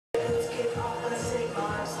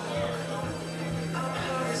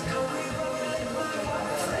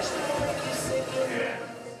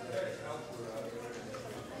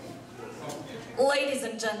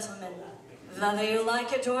gentlemen, whether you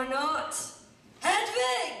like it or not,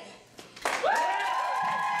 Hedwig!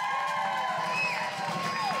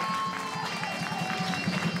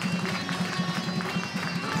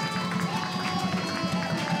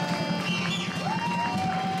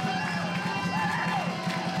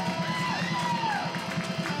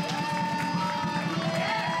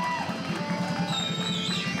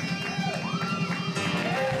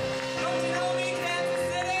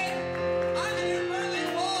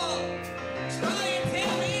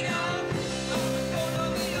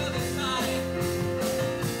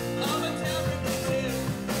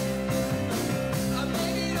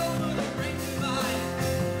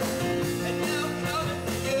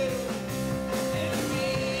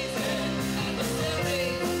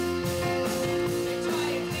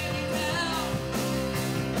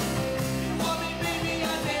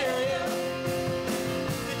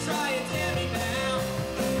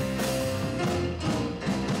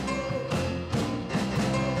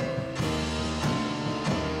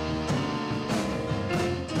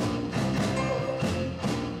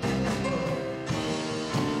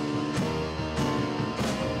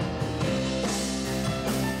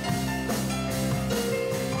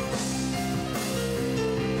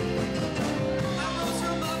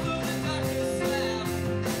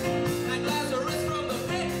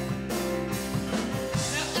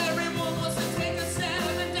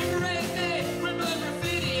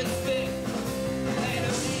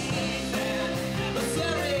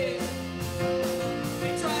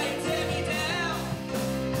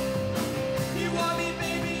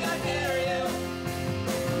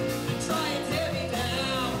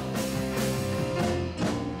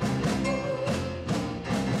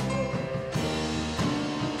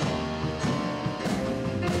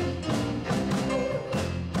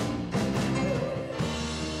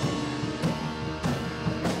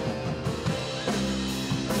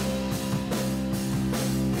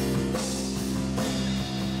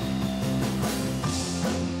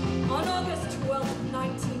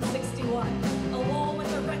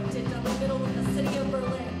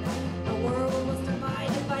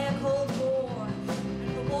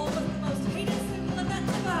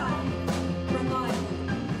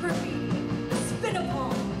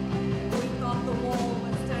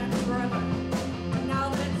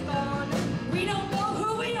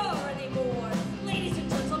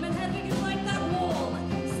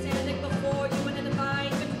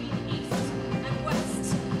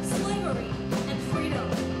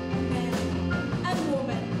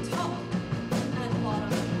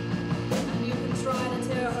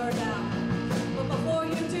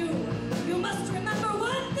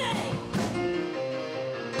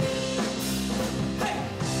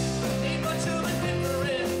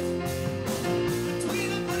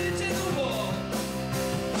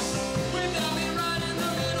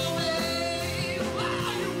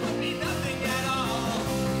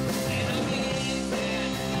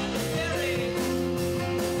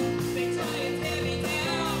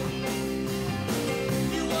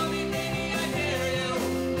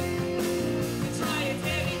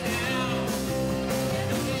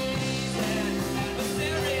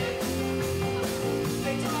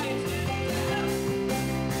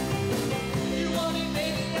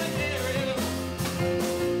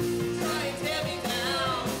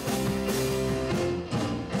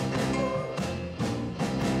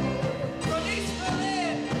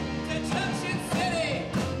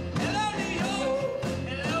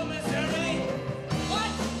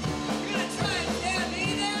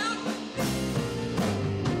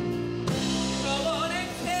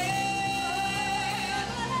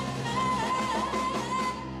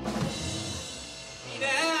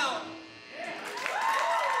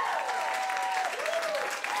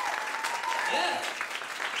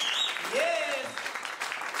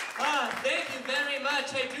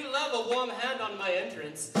 I do love a warm hand on my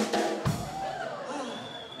entrance.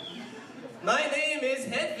 My name is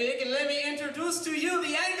Hedwig, and let me introduce to you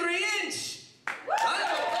the Angry Inch. Round of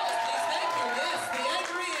applause, please. Thank you. Yes, the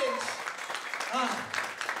Angry Inch.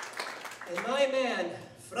 And my man,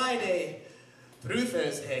 Friday through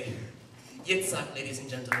Thursday. Yitzhak, ladies and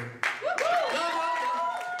gentlemen. No.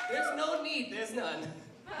 There's no need. There's none.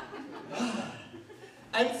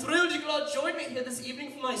 I'm thrilled you could all join me here this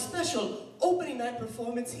evening for my special opening night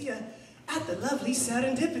performance here at the lovely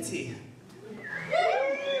Serendipity.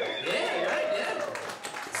 Yeah, right, yeah.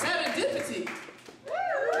 Serendipity.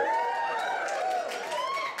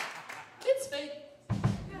 It's fake.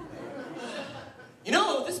 You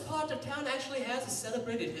know, this part of town actually has a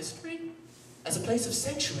celebrated history as a place of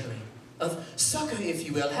sanctuary, of succor, if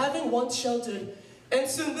you will, having once sheltered and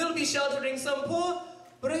soon will be sheltering some poor,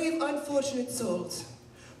 brave, unfortunate souls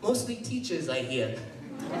Mostly teachers, I hear.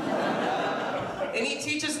 Any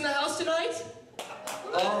teachers in the house tonight?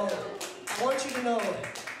 Oh, I want you to know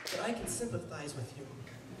that I can sympathize with you.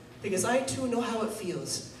 Because I too know how it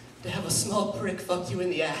feels to have a small prick fuck you in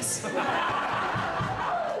the ass.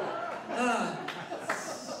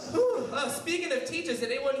 Speaking of teachers,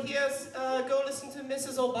 did anyone here go listen to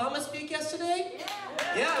Mrs. Obama speak yesterday?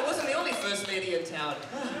 Yeah, I wasn't the only first lady in town.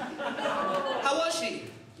 How was she?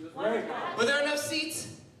 She was great. Were there enough seats?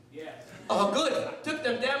 Yes. Oh, good. Took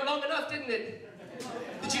them damn long enough, didn't it?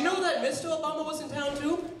 Did you know that Mr. Obama was in town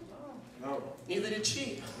too? No. Neither did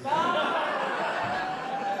she.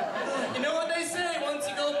 You know what they say, once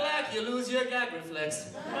you go black, you lose your gag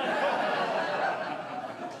reflex.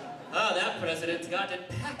 That president's got it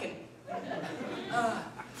packing.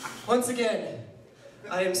 Once again,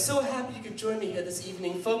 I am so happy you could join me here this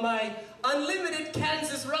evening for my unlimited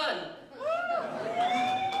Kansas run.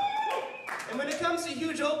 And when it comes to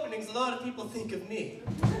huge openings, a lot of people think of me.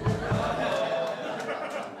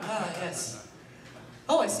 Yes.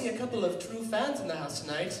 Oh, I see a couple of true fans in the house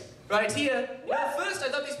tonight. Right here. You know, at first I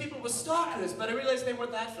thought these people were stalkers, but I realized they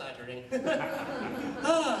weren't that flattering.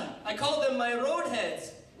 I called them my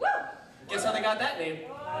roadheads. Guess how they got that name?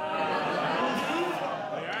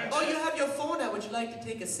 Oh, you have your phone out. Would you like to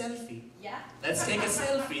take a selfie? Yeah. Let's take a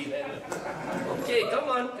selfie then. Okay, come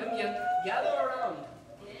on. Come here. Gather around.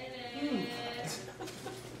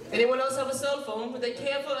 Anyone else have a cell phone? Would they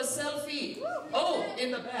care for a selfie? Oh,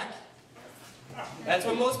 in the back. That's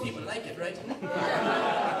where most people like it, right?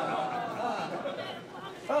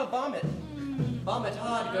 Oh, bomb it. Bomb it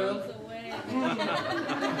hard, girl.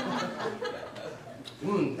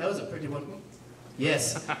 That was a pretty one.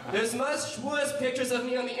 Yes. There's much worse pictures of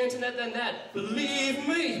me on the internet than that. Believe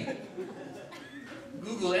me.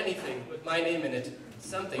 Google anything with my name in it.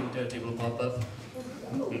 Something dirty will pop up.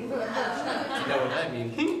 You know what I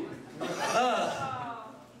mean?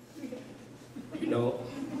 You know.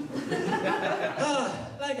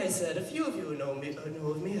 Like I said, a few of you know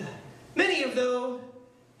of me. Many of those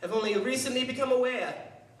have only recently become aware.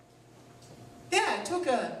 Yeah, it took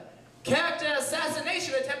a character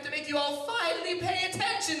assassination attempt to make you all finally pay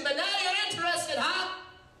attention, but now you're interested, huh?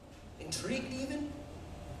 Intrigued even?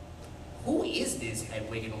 Who is this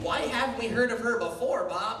Hedwig, and why haven't we heard of her before,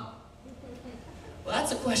 Bob? Well,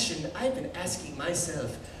 that's a question I've been asking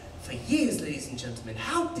myself for years, ladies and gentlemen.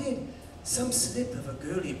 How did some slip of a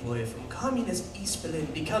girly boy from communist East Berlin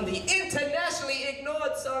become the internationally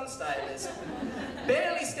ignored song stylist,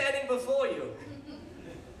 barely standing before you?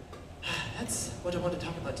 That's what I want to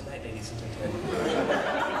talk about tonight, ladies and gentlemen.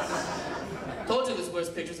 Told you there's worse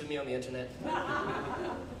pictures of me on the internet.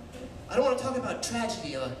 I don't want to talk about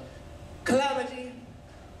tragedy or calamity,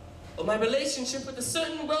 or my relationship with a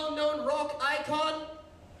certain well-known rock icon,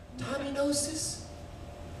 Tommy Gnosis.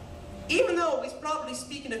 Even though he's probably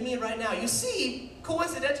speaking of me right now, you see,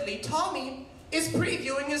 coincidentally, Tommy is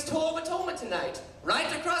previewing his tour of atonement tonight,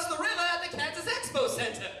 right across the river at the Kansas Expo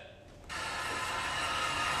Center.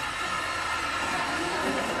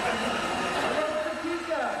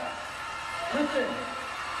 Topeka!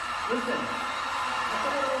 Listen. That's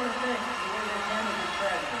what I want to thank for the way they handled this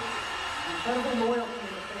tragedy. Incredible loyalty in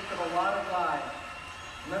the face of a lot of lies.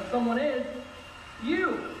 And that someone is you,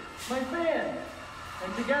 my fans.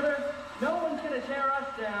 And together, no one's going to tear us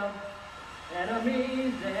down.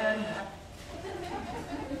 Enemies and...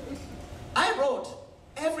 I wrote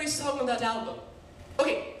every song on that album.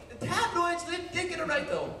 Okay, the tabloids did get it right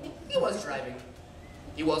though. He was driving.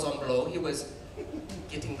 He was on blow. He was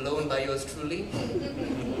getting blown by yours truly.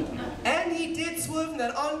 And he did swerve in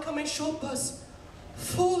that oncoming short bus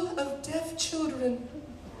full of deaf children.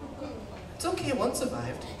 It's okay, one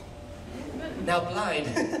survived. Now blind.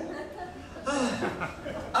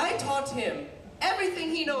 I taught him everything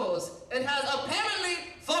he knows and has apparently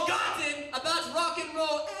forgotten about rock and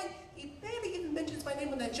roll, and he barely even mentions my name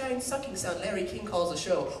with that giant sucking sound Larry King calls a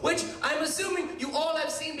show, which I'm assuming you all have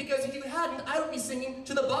seen, because if you hadn't, I would be singing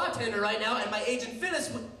to the bartender right now, and my agent Phyllis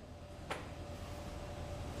would...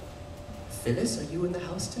 Phyllis, are you in the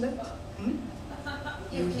house tonight?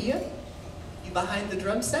 You here? You behind the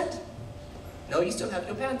drum set? No, you still have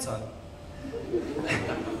your pants on.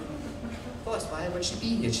 Of course, why would she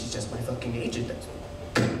be here? She's just my fucking agent.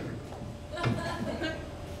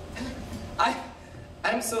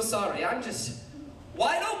 I'm so sorry. I'm just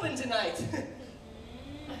wide open tonight.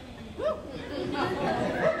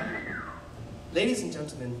 Ladies and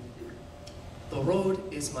gentlemen, the road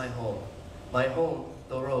is my home. My home,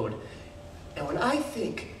 the road. And when I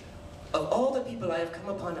think of all the people I have come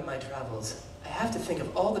upon in my travels, I have to think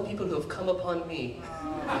of all the people who have come upon me.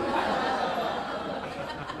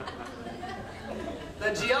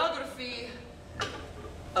 The geography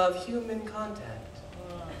of human contact.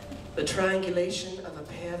 The triangulation of a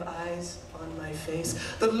pair of eyes on my face.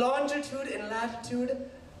 The longitude and latitude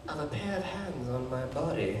of a pair of hands on my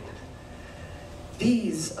body.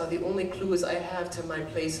 These are the only clues I have to my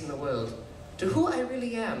place in the world, to who I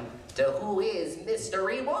really am, to who is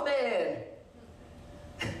Mystery Woman.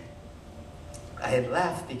 I had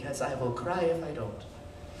laughed because I will cry if I don't.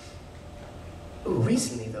 Ooh,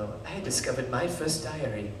 recently though, I had discovered my first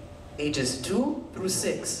diary, ages 2 through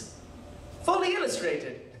 6, fully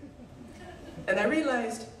illustrated. And I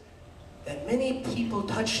realized that many people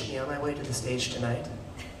touched me on my way to the stage tonight.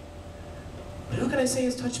 But who can I say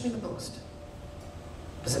has touched me the most?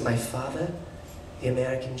 Was it my father, the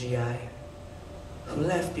American GI, who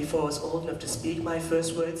left before I was old enough to speak my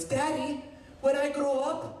first words? Daddy, when I grow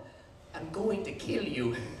up, I'm going to kill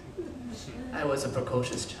you. I was a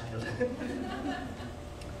precocious child.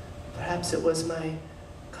 Perhaps it was my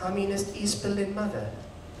communist East Berlin mother.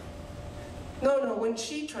 No, when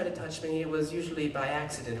she tried to touch me, it was usually by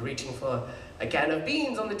accident, reaching for a can of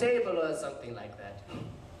beans on the table or something like that.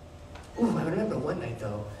 Ooh, I remember one night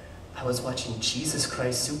though, I was watching Jesus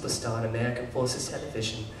Christ Superstar on American Forces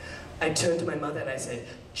Television. I turned to my mother and I said,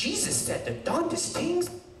 Jesus said the darndest things,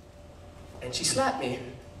 and she slapped me.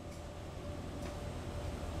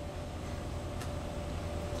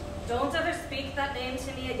 Don't ever speak that name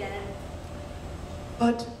to me again.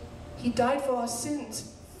 But he died for our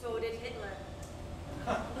sins. So did Hitler.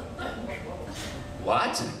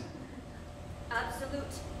 What?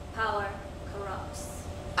 Absolute power corrupts.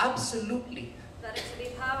 Absolutely. Better to be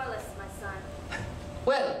powerless, my son.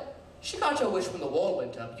 Well, she got her wish when the wall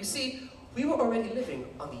went up. You see, we were already living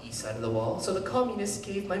on the east side of the wall, so the communists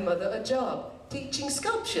gave my mother a job, teaching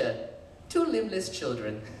sculpture to limbless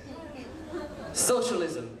children.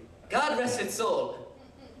 Socialism. God rest its soul.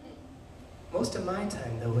 Most of my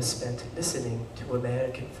time, though, was spent listening to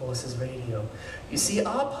American Forces Radio. You see,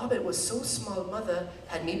 our puppet was so small, Mother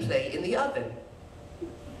had me play in the oven.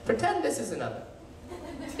 Pretend this is an oven.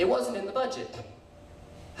 It wasn't in the budget.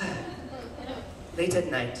 Late at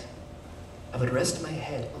night, I would rest my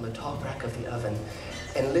head on the top rack of the oven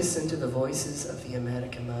and listen to the voices of the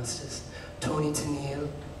American masters. Tony Tennille,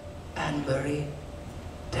 Anne Murray,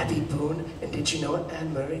 Debbie Boone, and did you know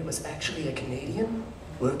Anne Murray was actually a Canadian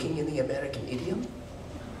working in the American idiom?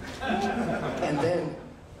 And then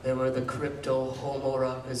there were the crypto homo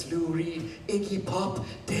rockers, Lou Reed, Iggy Pop,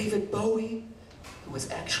 David Bowie, who was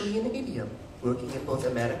actually an idiom working in both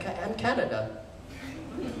America and Canada.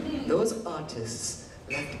 Those artists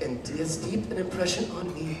left as deep an impression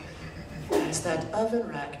on me as that oven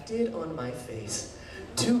rack did on my face.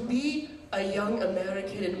 To be a young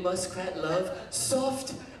American in Muskrat Love,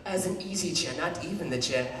 soft as an easy chair, not even the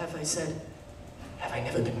chair. Have I said, have I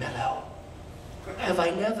never been mellow? Have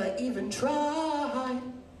I never even tried?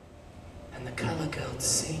 And the color girls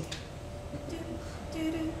sing.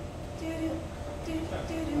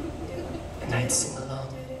 And I'd sing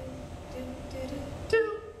along.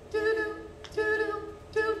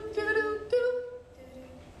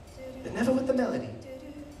 But never with the melody.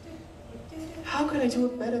 How could I do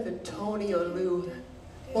it better than Tony or Lou?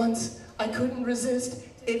 Once I couldn't resist.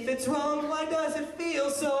 If it's wrong, why does it feel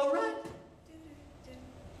so right?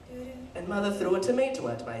 And Mother threw a tomato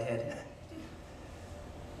at my head.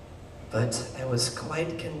 But I was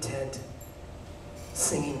quite content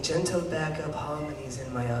singing gentle backup harmonies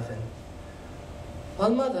in my oven,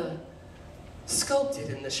 while Mother sculpted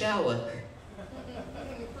in the shower.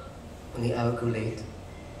 When the hour grew late,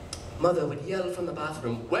 Mother would yell from the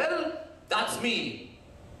bathroom, "Well, that's me!"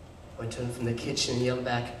 Or turn from the kitchen and yell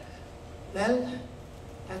back, "Well,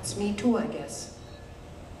 that's me too, I guess."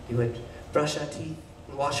 We would brush our teeth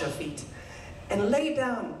and wash our feet and lay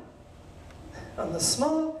down on the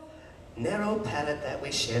small, narrow pallet that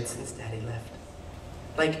we shared since Daddy left.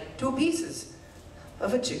 Like 2 pieces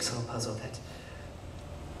of a jigsaw puzzle that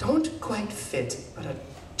don't quite fit, but are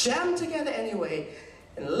jammed together anyway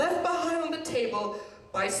and left behind on the table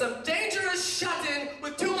by some dangerous shut-in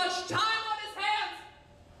with too much time on his hands.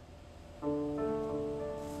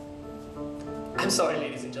 I'm sorry,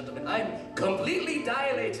 ladies and gentlemen, I'm completely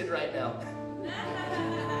dilated right now.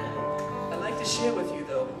 I'd like to share with you,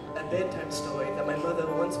 though, a bedtime story that my mother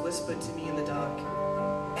once whispered to me in the dark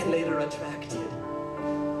and later retracted.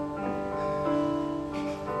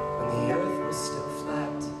 When the earth was still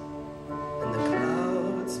flat and the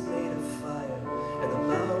clouds made of fire and the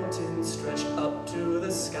mountains stretched up to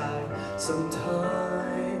the sky,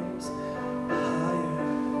 sometimes higher.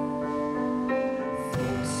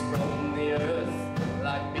 Folks from the earth,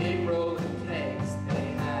 like big rolling kegs, they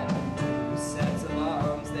had 2 sets of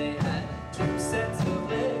arms, they had 2 sets of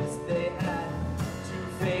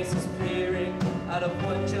was peering out of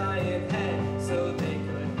one giant head so they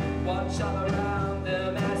could watch all around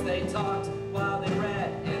them as they talked while they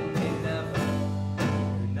read, and they never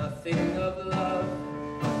knew nothing of love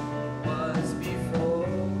was before.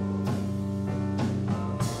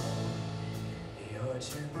 The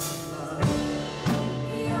origin of love.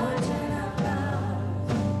 The origin of love.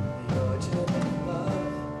 The origin of love.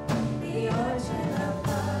 The origin of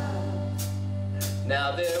love.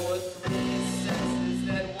 Now there were three senses,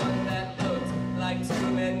 then one that looked like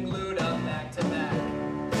two men glued up back to back.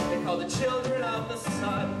 They called the children of the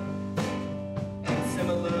sun, and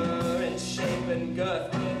similar in shape and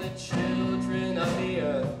girth were the children of the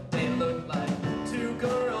earth. They looked like two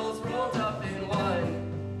girls rolled up in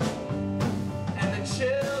one, and the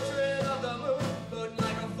children of the moon looked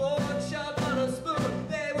like a fork shoved on a spoon.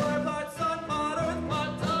 They were part sun, part earth,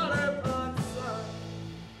 part daughter, part son.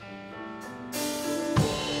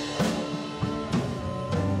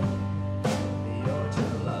 The origin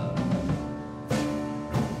of love.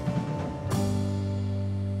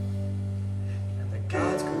 And the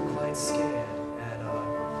gods grew quite scared at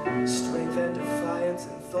our strength and defiance,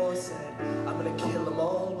 and Thor said, I'm gonna kill them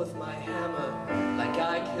all with my hammer, like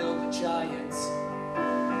I killed the giants.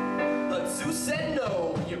 But Zeus said,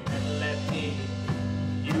 no, you better let me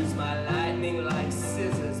use my lightning like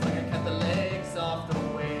scissors, like I cut the legs off the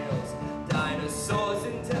whales, dinosaurs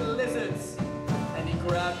into lizards. And he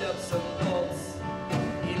grabbed up some bolts,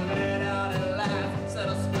 he let out a laugh, said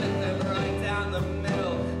I'll split them right down the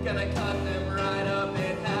middle, gonna cut them right up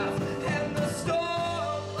in half. And the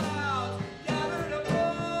storm clouds gathered up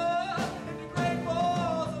into great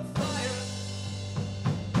balls of fire.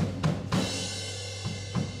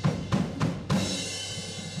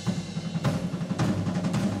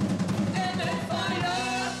 And then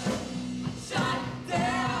fire shot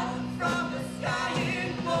down from the sky in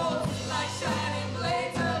bolts like shining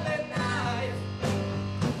blades of a knife,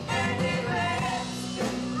 and it ran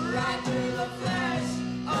right through the flesh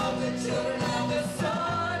of the children of the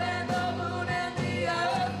sun and the moon and the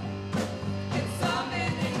earth. And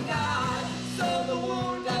summoning God sewed the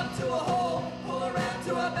wound up to a hole, pull around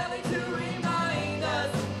to our belly to remind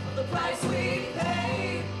us of the price we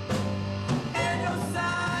paid. And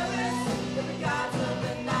Osiris and the gods of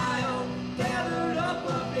the Nile gathered up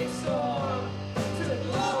a big storm to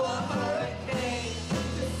blow a hurricane,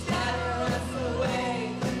 to scatter us away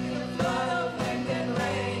in a flood of wind and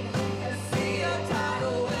rain, and a sea of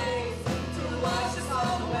tidal waves to wash us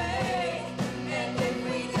all away. And if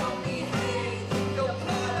we don't behave, they'll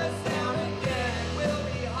cut us down again, and we'll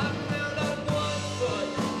be hung around on one foot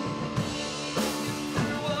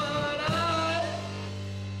through one eye.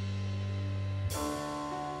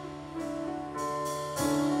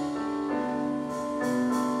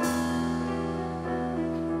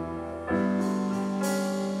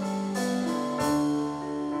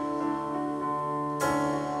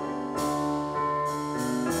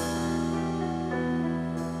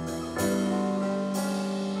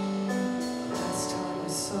 Last time I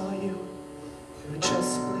saw you, we were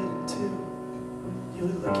just split in two. You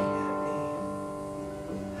were looking at me,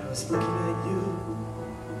 I was looking at you.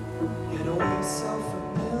 You had a way so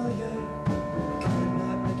familiar, I could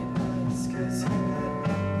not recognize, 'cause you had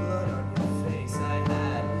blood on your face. I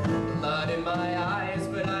had blood in my eyes,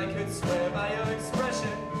 but I could swear by your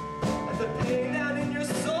expression that the pain down in your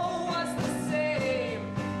soul was the same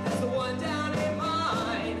as the one down in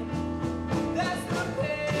mine. That's the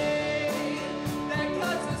pain that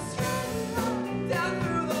cuts us straight down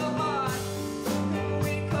through the heart.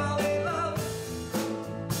 We call it love.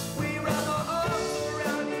 We wrap our arms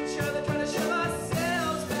around each other, trying to shove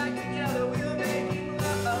ourselves back together. We were making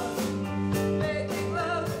love, making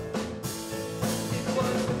love. It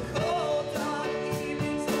was the cold, dark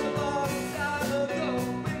evenings of a long time ago,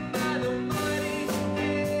 when by the mighty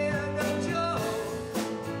hand of Joe.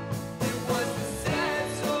 It was the sad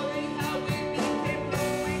story how we became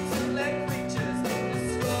lonely two-legged creatures. The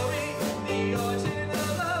story, the origin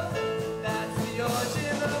of love. That's the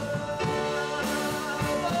origin of love.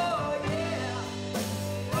 Oh yeah,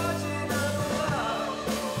 origin of love.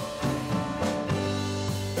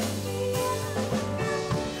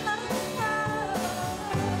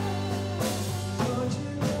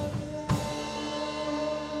 Origin of love.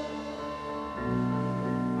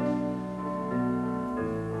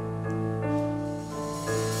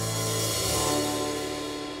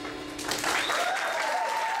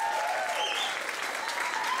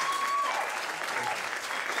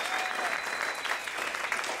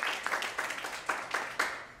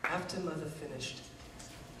 After Mother finished,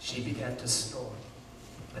 she began to snore.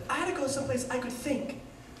 But I had to go someplace I could think.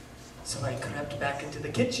 So I crept back into the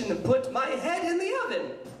kitchen and put my head in the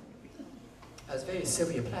oven. I was very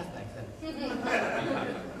Sylvia Plath back then.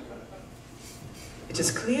 It is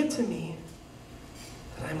clear to me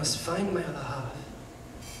that I must find my other half.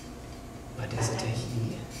 But is it a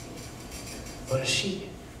he or a she?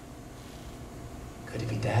 Could it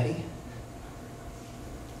be Daddy?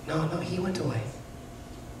 No, he went away.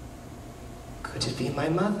 Could it be my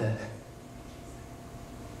mother?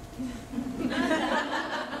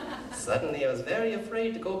 Suddenly I was very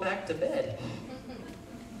afraid to go back to bed.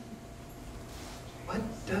 What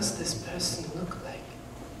does this person look like?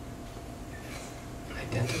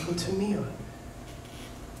 Identical to me or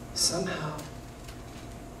somehow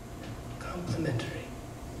complementary?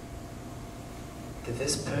 Did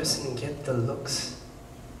this person get the looks,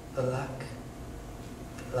 the luck,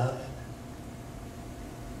 the love?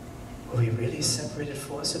 Were we really separated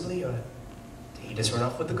forcibly, or did he just run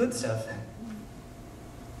off with the good stuff?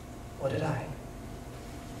 Or did I?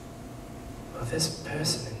 Will this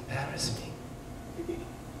person embarrass me?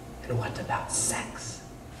 And what about sex?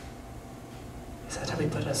 Is that how we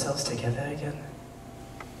put ourselves together again?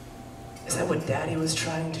 Is that what Daddy was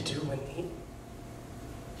trying to do when he...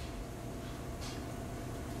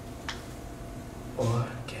 Or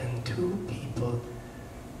can two people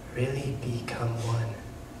really become one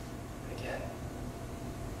again?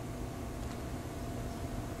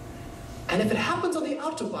 And if it happens on the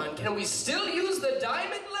Autobahn, can we still use the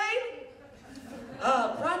diamond lane?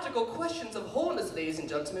 Practical questions of wholeness, ladies and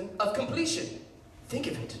gentlemen, of completion. Think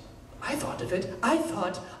of it. I thought of it. I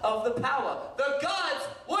thought of the power. The gods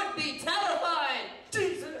would be terrified.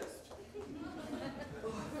 Jesus.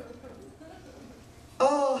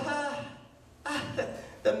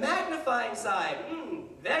 The magnifying side.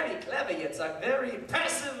 Very clever, Yitzhak. Very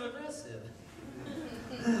passive-aggressive.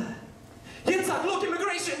 Yitzhak, look,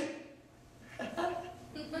 immigration!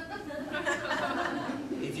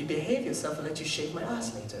 If you behave yourself, I'll let you shake my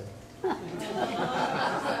ass later.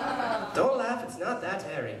 Don't laugh, it's not that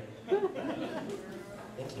hairy.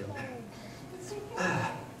 Thank you.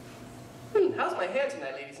 How's my hair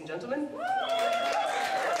tonight, ladies and gentlemen?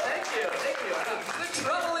 Thank you. The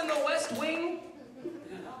trouble in the West Wing?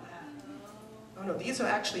 Oh no, these are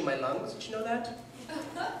actually my lungs. Did you know that?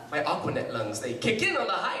 My Aquanet lungs. They kick in on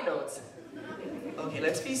the high notes. Okay,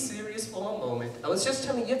 let's be serious for a moment. I was just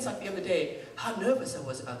telling Yitzhak the other day how nervous I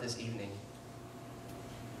was about this evening.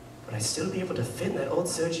 Would I still be able to fit in that old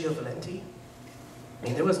Sergio Valenti? I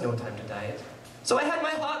mean, there was no time to diet. So I had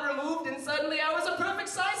my heart removed and suddenly I was a perfect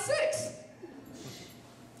size 6.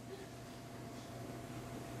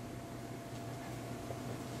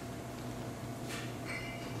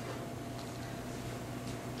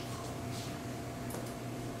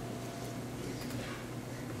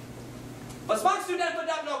 Was machst du denn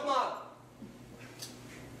verdammt nochmal?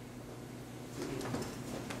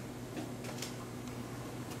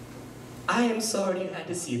 I am sorry you had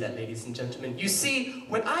to see that, ladies and gentlemen. You see,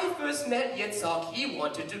 when I first met Yitzhak, he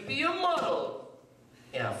wanted to be a model.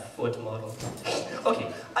 Yeah, foot model.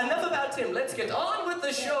 Okay, enough about him. Let's get on with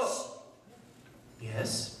the show.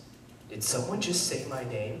 Yes? Did someone just say my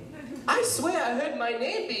name? I swear I heard my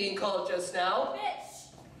name being called just now.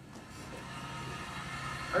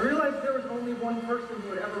 I realized there was only one person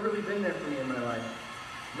who had ever really been there for me in my life.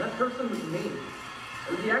 And that person was me.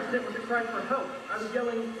 And the accident was a cry for help. I was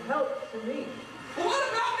yelling, help, to me. Well, what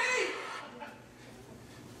about me?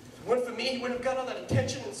 If it weren't for me, he wouldn't have got all that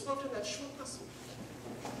attention and spoken that short lesson.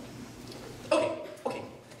 Okay.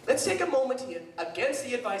 Let's take a moment here against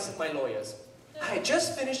the advice of my lawyers. I had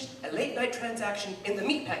just finished a late-night transaction in the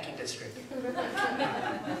meatpacking district.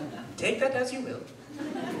 Take that as you will.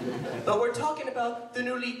 But we're talking about the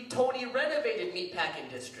newly Tony renovated meatpacking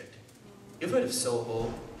district. You've heard of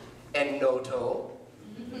Soho and Noto.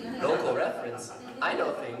 Local reference. I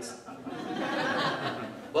know things.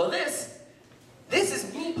 Well, this is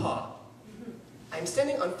Meepaw. I'm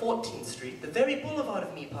standing on 14th Street, the very boulevard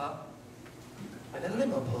of Meepaw, when a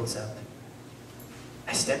limo pulls up.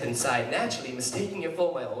 I step inside, naturally mistaking it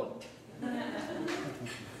for my own.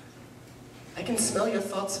 I can smell your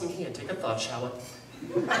thoughts from here. Take a thought shower.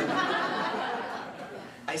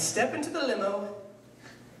 I step into the limo,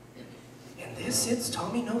 and there sits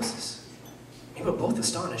Tommy Gnosis. We were both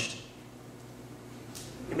astonished.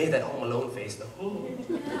 He made that Home Alone face, though.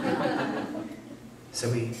 So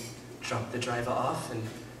we dropped the driver off and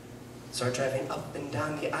started driving up and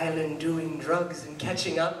down the island doing drugs and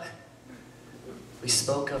catching up. We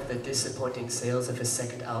spoke of the disappointing sales of his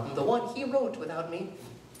second album, the one he wrote without me.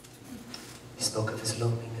 He spoke of his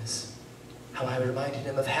loneliness, how I reminded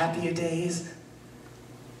him of happier days.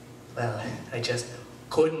 Well, I just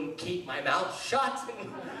couldn't keep my mouth shut.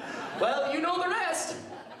 Well, you know the rest.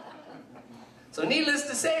 So needless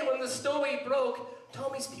to say, when the story broke,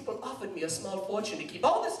 Tommy's people offered me a small fortune to keep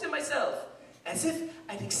all this to myself, as if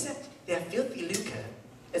I'd accept their filthy lucre,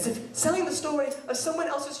 as if selling the story of someone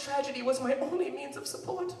else's tragedy was my only means of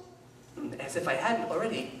support, as if I hadn't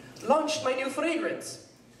already launched my new fragrance,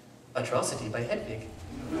 Atrocity by Hedwig.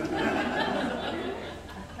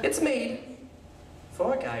 It's made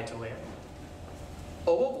for a guy to wear,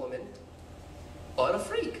 or a woman, or a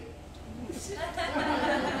freak.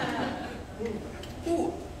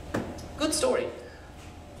 Ooh, good story.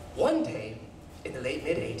 One day, in the late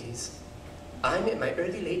mid-80s, I'm in my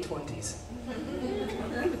early late 20s.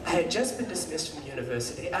 I had just been dismissed from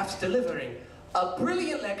university after delivering a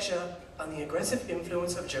brilliant lecture on the aggressive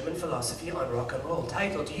influence of German philosophy on rock and roll,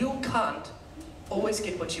 titled, "You Can't Always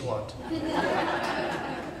Get What You Want."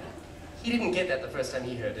 He didn't get that the first time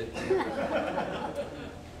he heard it.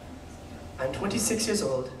 I'm 26 years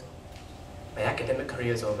old. My academic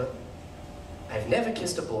career is over. I've never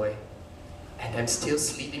kissed a boy, and I'm still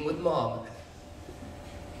sleeping with Mom.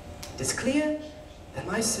 It is clear that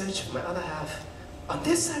my search for my other half on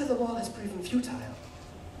this side of the wall has proven futile.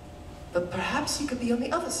 But perhaps he could be on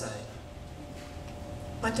the other side.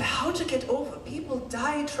 But how to get over? People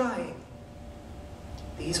die trying.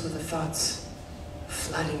 These were the thoughts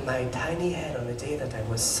flooding my tiny head on the day that I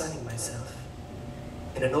was sunning myself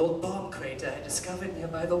in an old bomb crater I discovered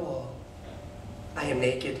nearby the wall. I am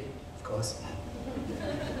naked, of course,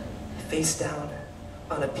 face down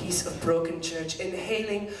on a piece of broken church,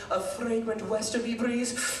 inhaling a fragrant westerly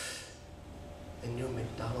breeze. The new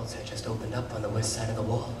McDonald's had just opened up on the west side of the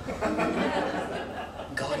wall.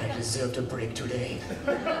 God, I deserved a break today.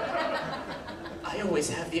 I always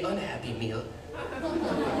have the unhappy meal.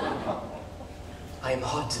 I am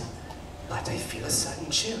hot, but I feel a sudden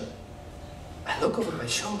chill. I look over my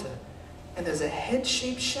shoulder, and there's a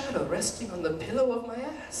head-shaped shadow resting on the pillow of my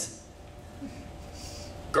ass.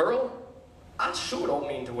 Girl, I sure don't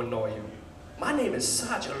mean to annoy you. My name is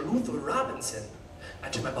Sergeant Luther Robinson. I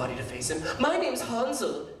turn my body to face him. My name's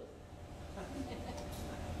Hansel.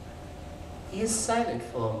 He is silent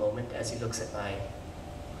for a moment as he looks at my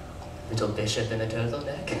little bishop in a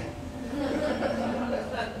turtleneck.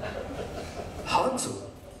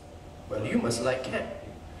 Hansel? Well, you must like candy.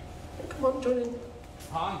 Come on, join in.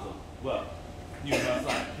 Hansel? Well, you must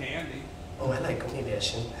like candy. Oh, I like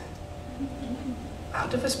Gummibärchen.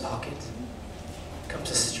 Out of his pocket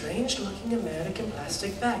comes a strange-looking American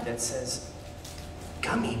plastic bag that says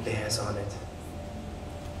Gummy Bears on it.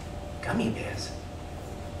 Gummy bears.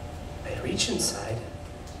 I reach inside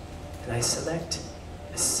and I select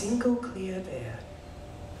a single clear bear.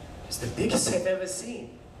 It's the biggest I've ever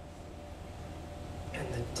seen. And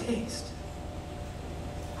the taste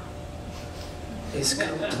is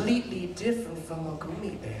completely different from a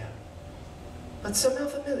gummy bear, but somehow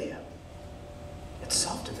familiar. It's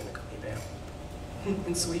softer than a gummy bear,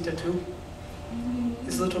 and sweeter too.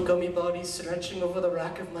 His little gummy body stretching over the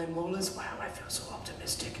rack of my molars. Wow, I feel so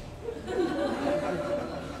optimistic.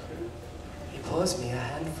 He pours me a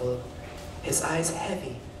handful, his eyes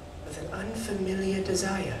heavy with an unfamiliar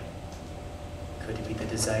desire. Could it be the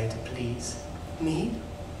desire to please me?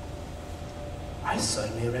 I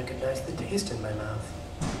suddenly recognize the taste in my mouth.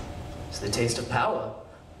 It's the taste of power.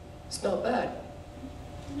 It's not bad.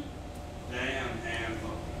 Damn,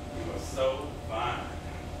 Hansel, you are so fine.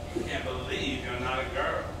 I can't believe you're not a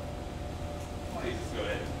girl. Why don't you just go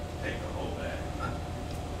ahead and take the whole bag?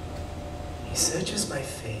 He searches my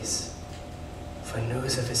face for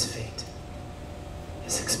news of his fate.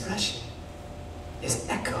 His expression is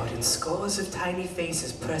echoed in scores of tiny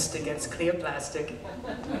faces pressed against clear plastic.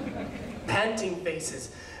 Panting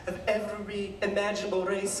faces of every imaginable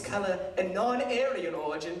race, color, and non-Aryan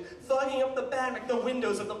origin, fogging up the bag like the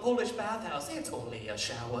windows of the Polish bathhouse. It's only a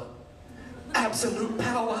shower. Absolute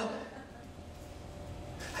power.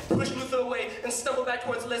 I push Luther away and stumble back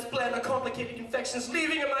towards less bland or complicated confections,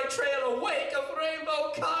 leaving in my trail a wake of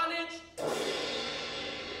rainbow carnage.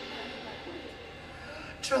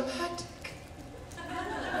 Dramatic.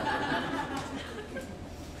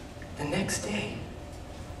 The next day,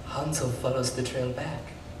 Hansel follows the trail back,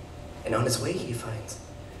 and on his way he finds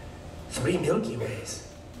 3 Milky Ways,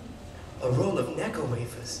 a roll of Necco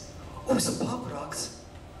wafers, some Pop Rocks,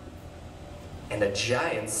 and a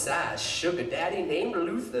giant-sized sugar daddy named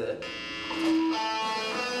Luther.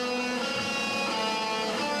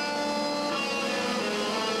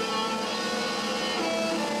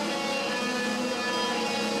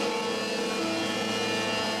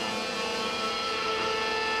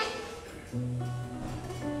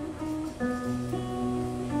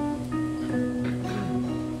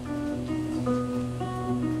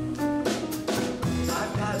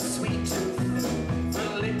 I've got a sweet tooth.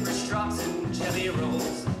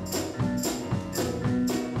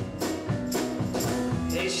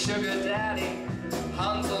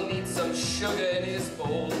 sugar in his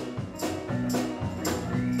bowl.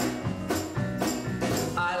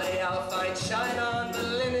 I lay out fine china on the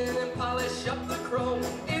linen and polish up the chrome.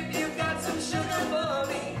 If you've got some sugar for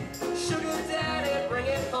me, sugar daddy, bring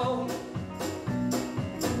it home.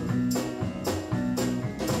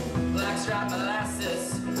 Blackstrap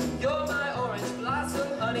molasses, you're my orange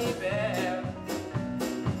blossom honey bear.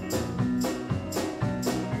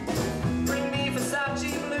 Bring me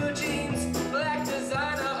Versace blue jeans, black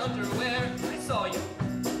designer underwear. I saw you.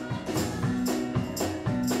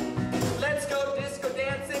 Let's go disco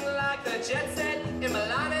dancing like a jet set in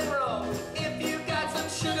Milan and Rome. If you've got some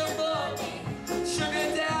sugar for me,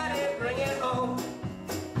 sugar daddy, bring it home.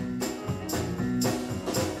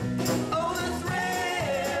 Oh, the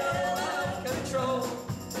thrill of control,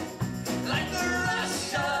 like the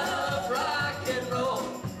rush of rock and roll.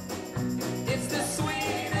 It's the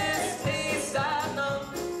sweetest taste I've known.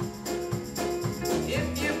 If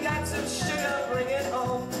you've got some sugar, bring it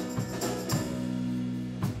home.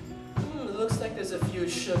 Looks like there's a few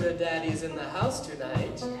sugar daddies in the house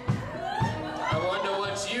tonight. I wonder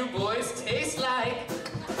what you boys taste like.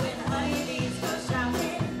 When honeybees go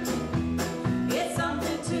shopping, it's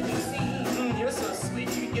something to be seen. You're so sweet,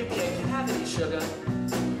 you could give me a cavity, sugar.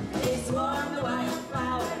 They swarm the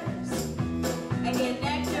wildflowers and get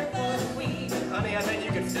nectar for the queen. Honey, I bet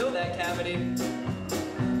you could fill that cavity.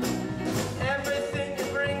 Everything you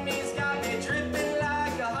bring me's got me dripping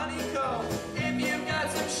like a honeycomb. If you've got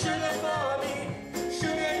some sugar for me,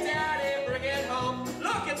 sugar daddy, bring it home.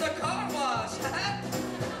 Look, it's a car wash.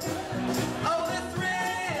 Oh, the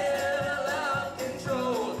thrill of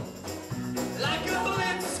control, like a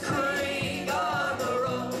blitzkrieg on the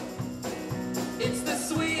road. It's the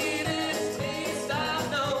sweetest taste I've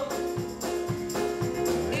known.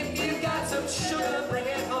 If you've got some sugar, bring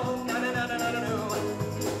it home. No, no, no, no, no, no, no.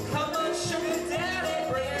 Come on, sugar daddy,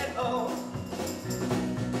 bring it home.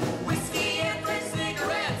 Whiskey and free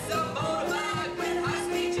cigarettes, a motorbike with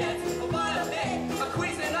high-speed jets, a wild neck, a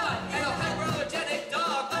Cuisinart, and a hyperallergenic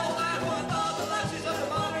dog. Oh, I want all the luxuries of the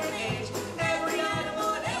modern age. Every item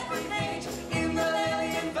on every page in the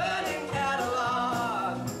Lillian Vernon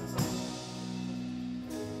catalog.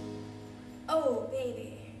 Oh, baby,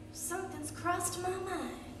 something's crossed my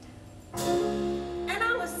mind. And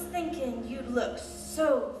I was thinking you'd look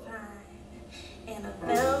so fine in a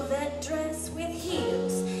velvet dress with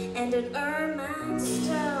heels and an ermine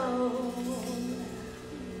stone.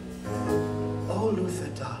 Oh, Luther,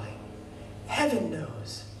 darling, heaven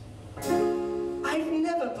knows, I've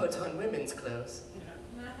never put on women's clothes.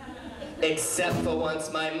 Except for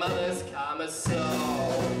once my mother's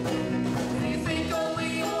camisole. You think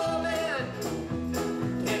only a woman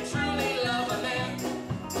can truly love a man?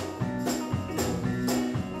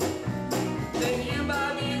 Then you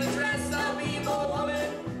buy me the dress, I'll be more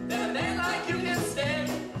woman than a man like you can stand.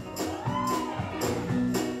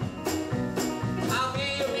 I'll be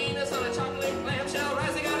your Venus on a chocolate clamshell,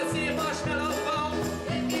 rising out of sea of marshmallow foam.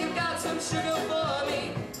 If you've got some sugar for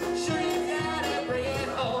me, sugar daddy, bring it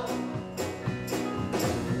home.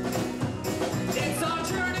 It's our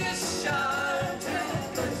tradition,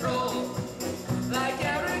 take control, like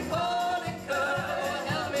Eric Honecker or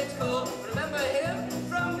Helmut Kohl. Remember him?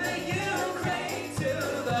 From the Ukraine to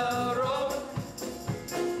the Rome.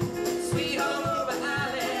 Sweet home over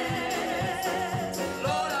Alice,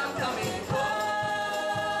 Lord, I'm coming home.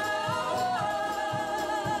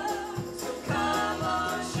 So come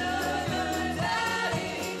on, sugar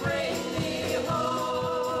daddy, bring me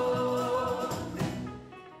home.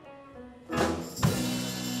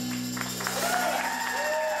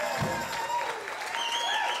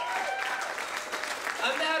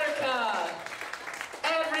 America!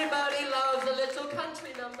 Everybody loves a little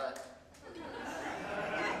country number.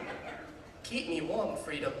 Keep me warm,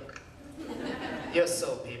 freedom. You're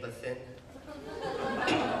so paper thin.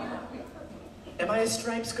 Am I a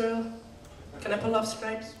stripes girl? Can I pull off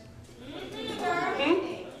stripes?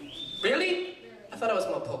 Really? I thought I was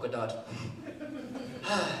more polka dot.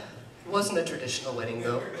 It wasn't a traditional wedding,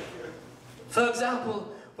 though. For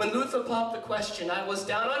example, when Luther popped the question, I was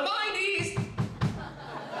down on my knees.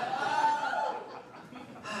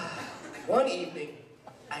 One evening,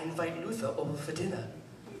 I invite Luther over for dinner.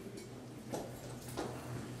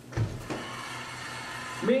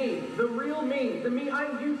 Me, the real me, the me I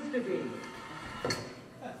used to be.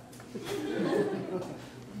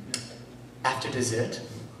 After dessert,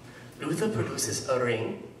 Luther produces a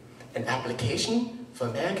ring, an application for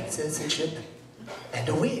American citizenship, and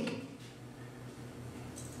a wig.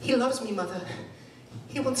 He loves me, Mother.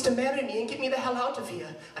 He wants to marry me and get me the hell out of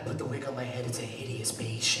here. I put the wig on my head. It's a hideous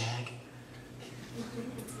beige shag.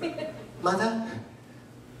 Mother,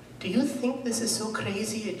 Do you think this is so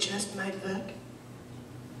crazy it just might work?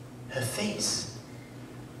 Her face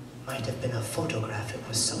might have been a photograph, it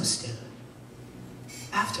was so still.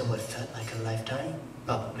 After what felt like a lifetime,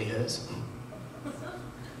 probably hers,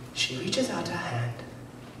 she reaches out her hand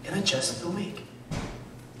and adjusts the wig.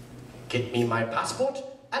 Get me my passport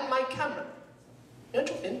and my camera. You're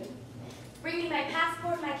joking. Bring me my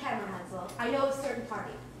passport and my camera, Hansel. I know a certain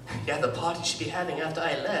party. Yeah, the party should be having after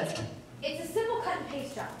I left. It's a simple cut and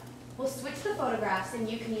paste job. We'll switch the photographs and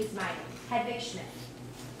you can use mine, Hedwig Schmidt.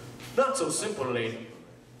 Not so simple, lady.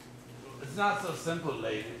 It's not so simple,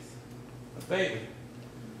 ladies. But baby,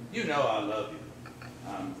 you know I love you.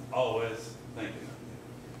 I'm always thinking of you.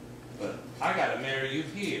 But I gotta marry you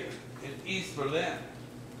here in East Berlin.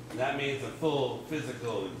 And that means a full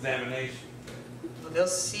physical examination. Well, they'll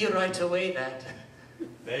see right away that.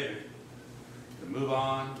 Baby, to move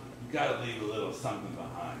on, you gotta leave a little something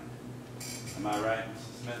behind. Am I right,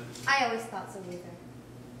 Mrs. Smith? I always thought so, Luther.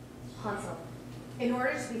 Hansel, in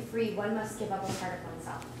order to be free, one must give up a part of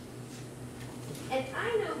oneself. And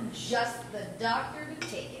I know just the doctor to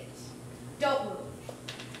take it. Don't move.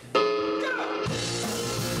 Go!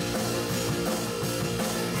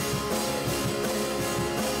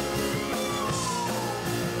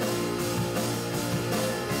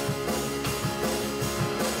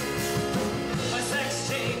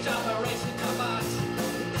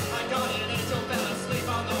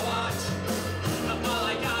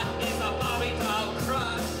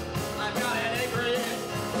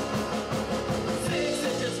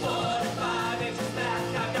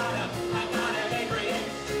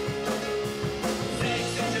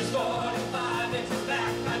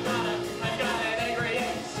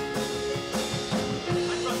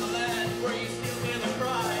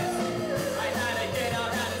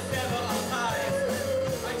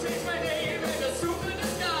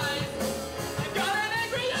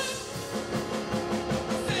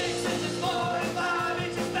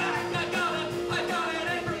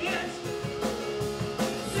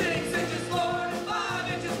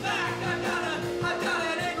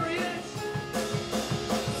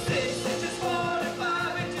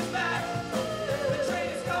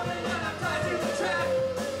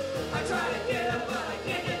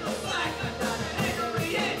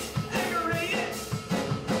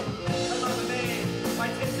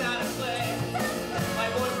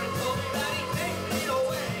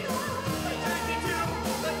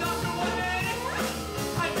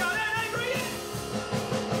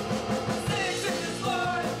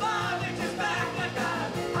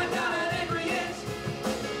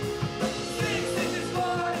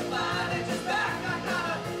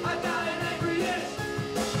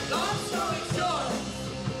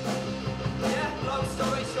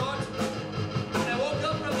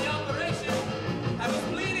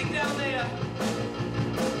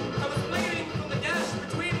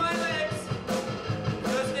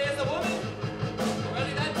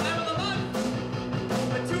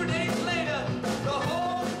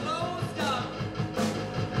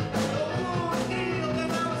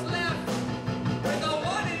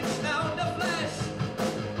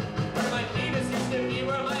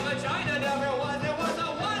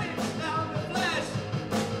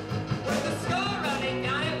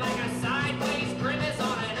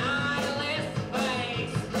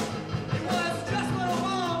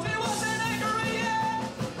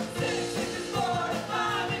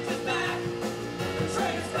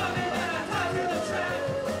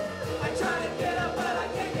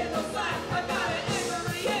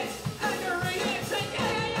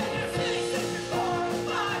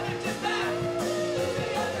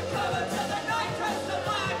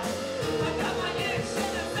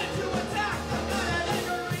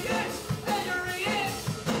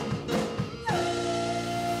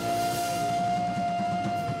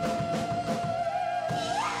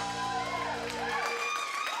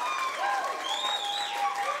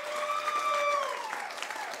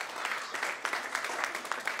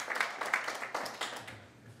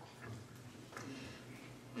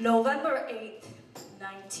 November 8th,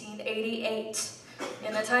 1988,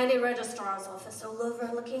 in a tiny registrar's office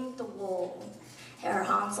overlooking the wall, Herr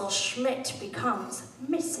Hansel Schmidt becomes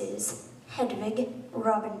Mrs. Hedwig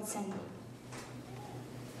Robinson.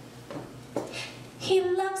 He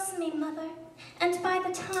loves me, Mother, and by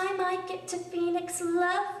the time I get to Phoenix,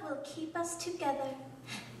 love will keep us together.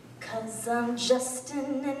 'Cause I'm just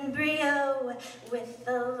an embryo with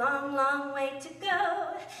a long, long way to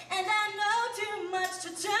go, and I know too much to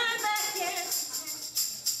turn back in.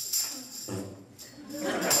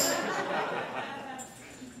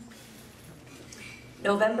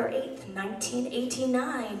 November 8th,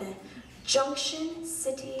 1989, Junction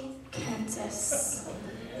City, Kansas.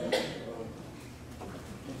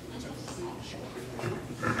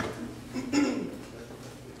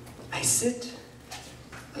 I sit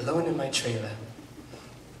alone in my trailer,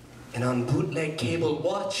 and on bootleg cable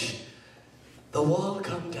watch the wall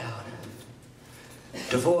come down.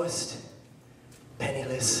 Divorced,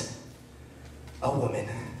 penniless, a woman.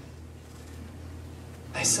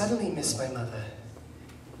 I suddenly miss my mother,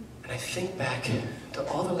 and I think back to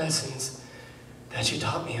all the lessons that she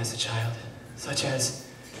taught me as a child, such as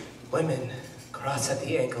women cross at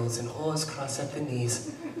the ankles and whores cross at the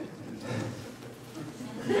knees.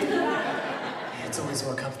 It's always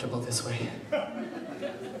more comfortable this way.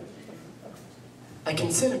 I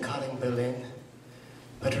consider calling Berlin,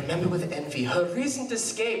 but remember with envy her recent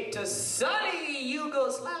escape to sunny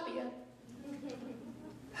Yugoslavia.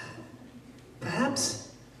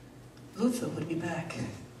 Perhaps Luther would be back.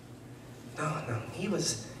 No, he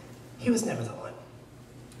was never the one.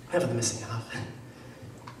 Never the missing half.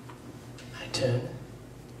 I turn,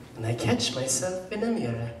 and I catch myself in a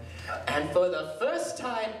mirror, and for the first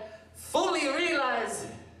time, fully realize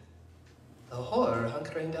the horror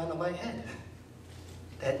hunkering down on my head.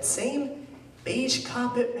 That same beige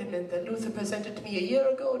carpet ribbon that Luther presented to me a year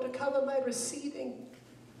ago to cover my receding.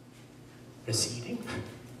 Receding?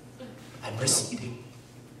 I'm receding.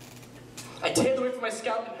 I tear away from my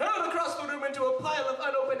scalp and hurl across the room into a pile of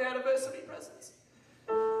unopened anniversary presents.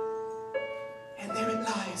 And there it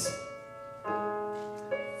lies,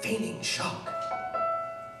 feigning shock.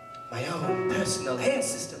 My own personal hair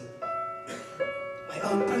system. My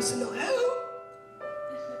own personal hell.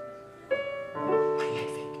 My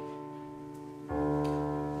Hedwig.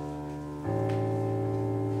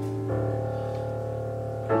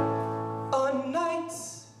 On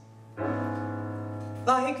nights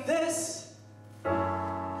like this,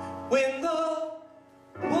 when the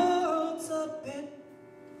world's a bit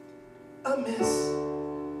amiss,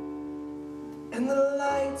 and the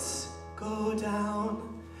lights go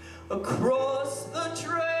down across the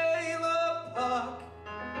trailer park,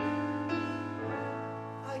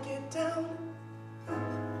 I get down,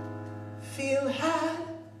 feel had,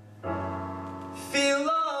 feel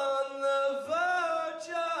on the verge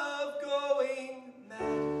of going mad,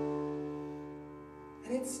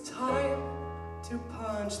 and it's time to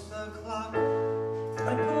punch the clock.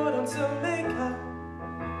 I put on some makeup,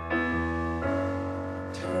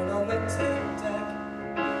 turn on the tape deck,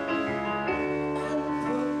 and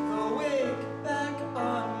put the wig back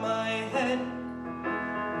on my head.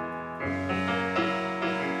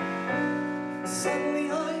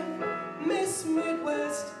 Suddenly I'm Miss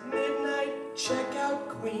Midwest Midnight Checkout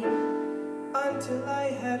Queen, until I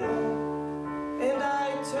head home and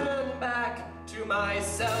I turn back to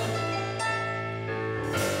myself.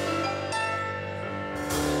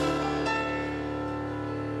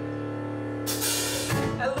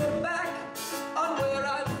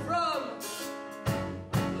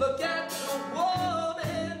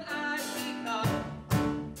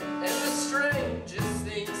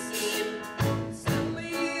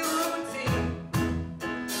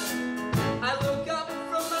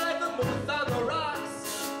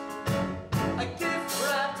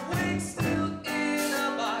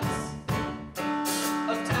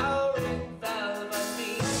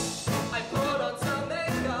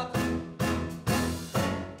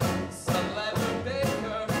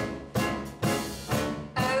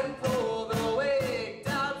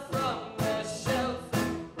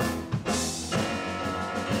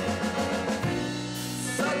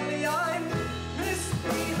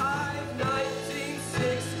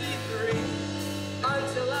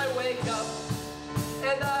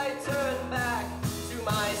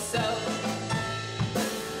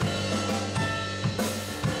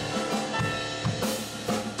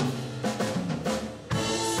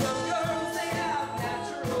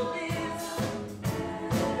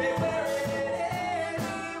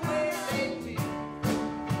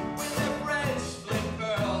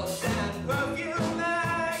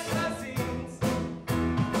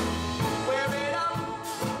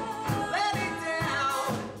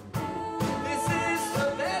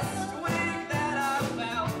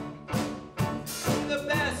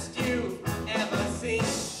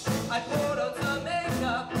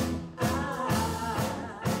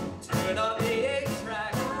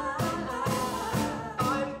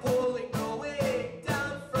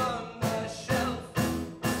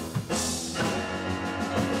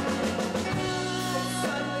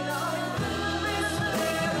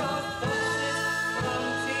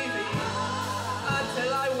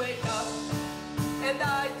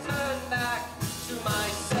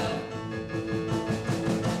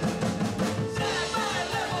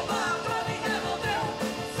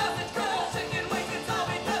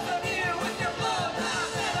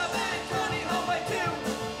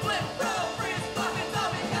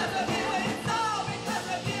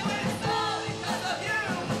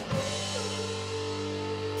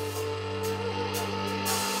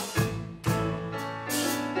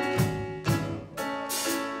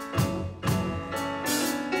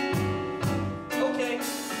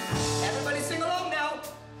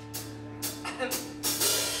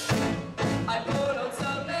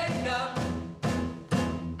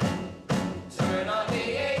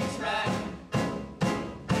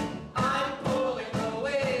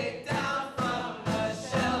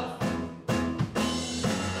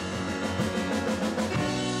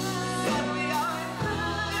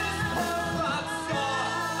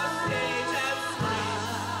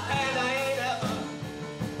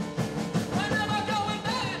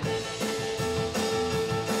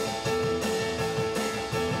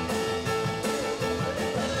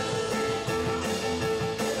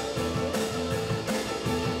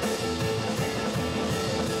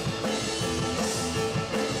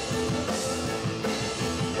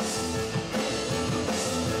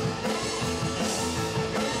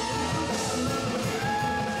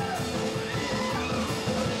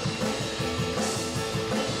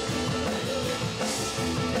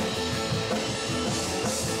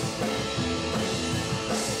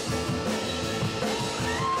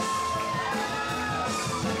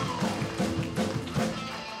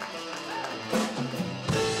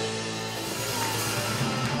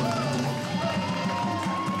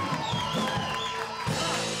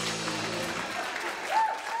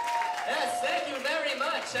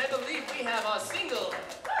 much. I believe we have our single.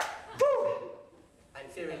 Woo. I'm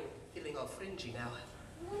feeling all fringy now.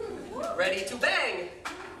 Ready to bang.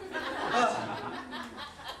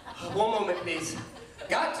 One moment, please.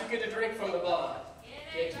 Got to get a drink from the bar.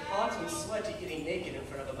 Get hot and sweaty getting naked in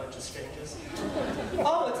front of a bunch of strangers.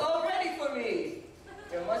 Oh, it's all ready for me.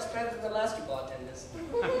 You're much better than the last two bartenders.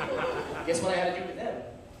 Guess what I had to do with them?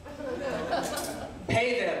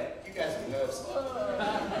 Pay them. You guys are nerves.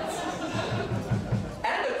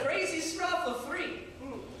 And a crazy straw for free.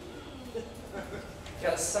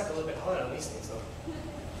 Gotta suck a little bit hard on these things, though.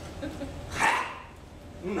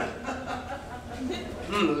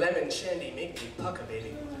 Lemon shandy make me pucker,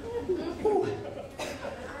 baby.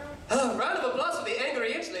 Round of applause for the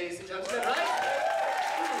angry inch, ladies and gentlemen, right?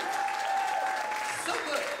 So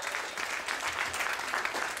good.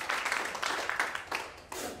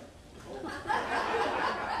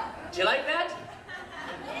 Do you like that?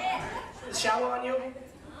 The shower on you?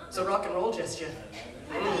 It's a rock and roll gesture.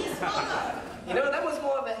 You know, that was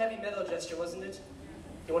more of a heavy metal gesture, wasn't it?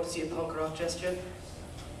 You want to see a punk rock gesture?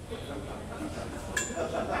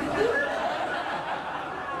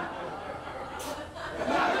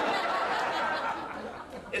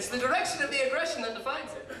 It's the direction of the aggression that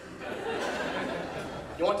defines it.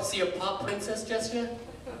 You want to see a pop princess gesture?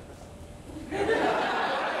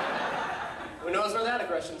 Who knows where that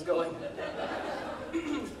aggression's going?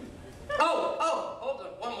 Oh, hold on,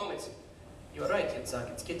 one moment. You're right, Yitzhak,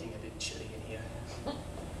 it's getting a bit chilly in here. A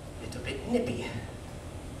little bit nippy.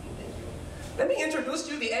 Let me introduce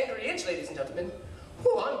you to the angry inch, ladies and gentlemen.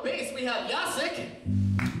 On bass, we have Jacek.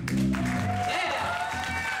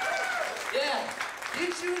 Yeah.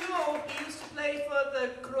 Did you know he used to play for the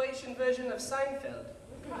Croatian version of Seinfeld?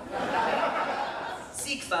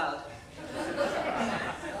 Siegfried.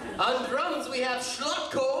 On drums, we have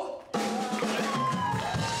Schlotko.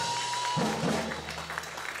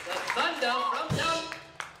 The thunder from down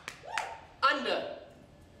under.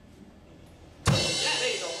 Yeah,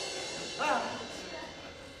 there you go.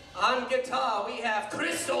 On guitar, we have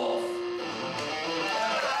Christoph.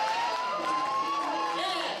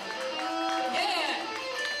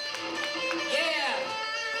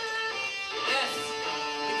 Yes,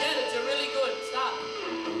 you get it, you're really good. Stop.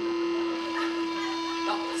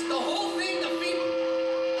 No, it's the whole thing, the feet.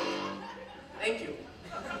 Thank you.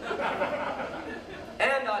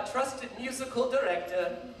 And our trusted musical director.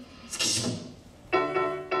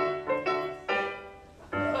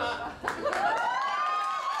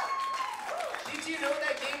 Did you know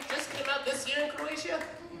that game just came out this year in Croatia?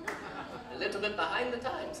 A little bit behind the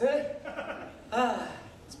times, huh?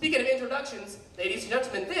 Speaking of introductions, ladies and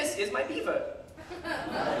gentlemen, this is my beaver.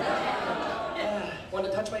 Want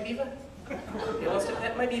to touch my beaver? He wants to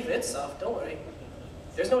pet my beaver. It's soft, don't worry.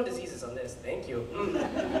 There's no diseases on this, thank you.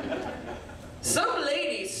 Some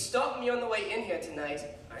lady stopped me on the way in here tonight.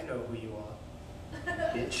 I know who you are,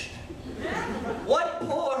 bitch. What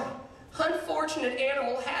poor, unfortunate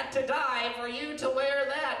animal had to die for you to wear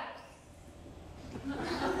that?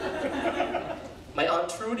 My Aunt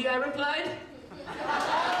Trudy, I replied.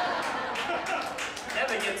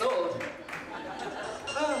 Never gets old.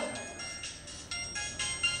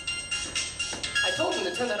 I told him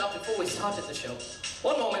to turn that off before we started the show.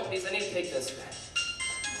 One moment, please, I need to take this.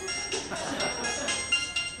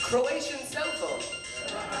 Croatian cell phone.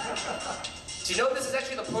 Do you know this is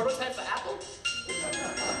actually the prototype for Apple?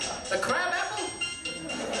 The crab apple?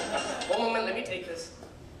 One moment, let me take this.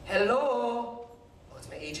 Hello? Oh, it's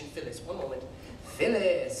my agent Phyllis. One moment.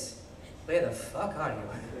 Phyllis, where the fuck are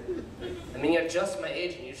you? I mean, you're just my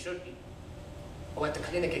agent, you should be. Oh, at the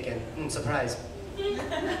clinic again. Surprise.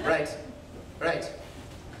 Right.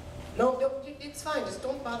 No, it's fine, just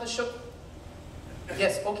don't bother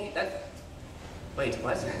Yes, okay, that... Wait,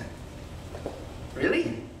 what?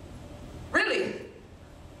 Really? Really?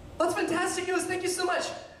 That's fantastic news, thank you so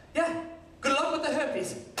much. Yeah, good luck with the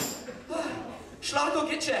herpes. Schlarko,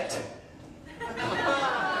 get checked.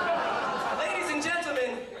 Ladies and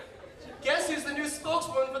gentlemen, guess who's the new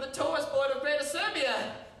spokesman for the Tourist Board of Greater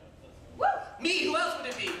Serbia? Woo! Me, who else would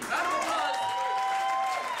it be? Round of applause.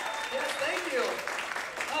 Yes, thank you.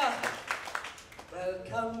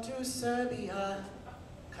 Welcome to Serbia.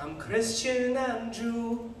 Come Christian and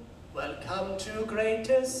Jew. Welcome to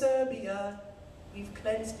Greater Serbia. We've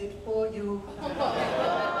cleansed it for you.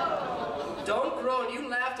 Don't groan, you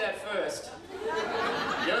laughed at first.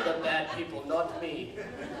 You're the bad people, not me.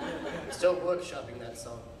 Still workshopping that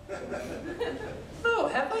song. Oh,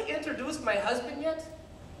 have I introduced my husband yet?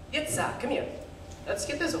 Yitzhak, come here. Let's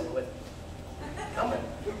get this over with. Come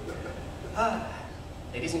on.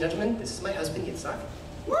 Ladies and gentlemen, this is my husband, Yitzhak.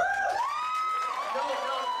 Woo! No,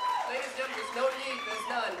 ladies and gentlemen, there's no need, there's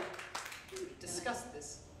none. discussed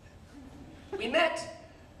this. We met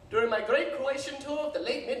during my great Croatian tour of the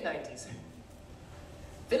late mid-90s.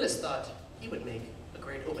 Phyllis thought he would make a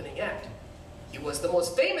great opening act. He was the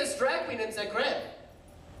most famous drag queen in Zagreb.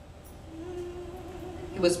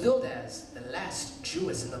 He was billed as the last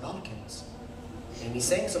Jewess in the Balkans. And he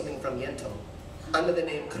sang something from Yento under the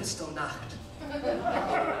name Crystal Nacht.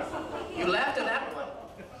 You laughed at that one.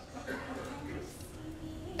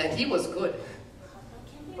 And he was good.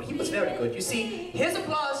 Well, he was very good. You see, his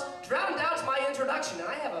applause drowned out my introduction, and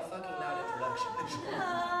I have a fucking loud introduction.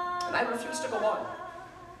 And I refused to go on.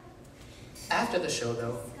 After the show,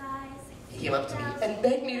 though, he came up to me and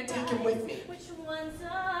begged me to take him with me.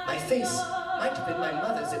 My face might have been my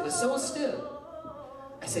mother's. It was so still.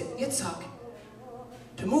 I said, Yitzhak,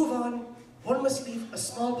 to move on, one must leave a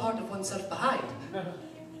small part of oneself behind.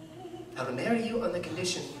 I will marry you on the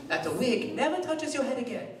condition that the wig never touches your head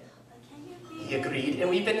again. He agreed, and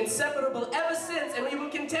we've been inseparable ever since, and we will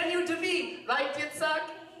continue to be. Right, Yitzhak?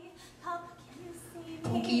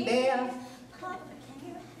 Pookie Bear.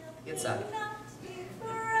 Yitzhak.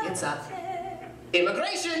 Yitzhak.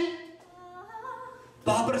 Immigration.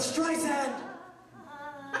 Barbara Streisand.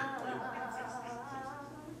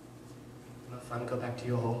 Well, fun, go back to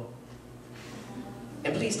your hole.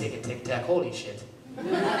 And please take a Tic Tac, holy shit.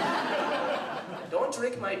 Don't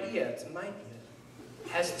drink my beer, it's my beer.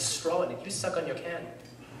 It has the straw in it, you suck on your can.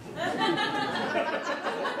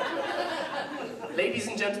 Ladies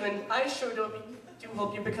and gentlemen, I sure do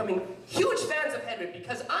hope you're becoming huge fans of Hedwig,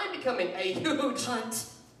 because I'm becoming a huge hunt.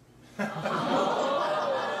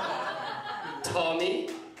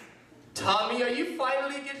 Tommy, are you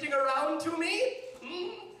finally getting around to me?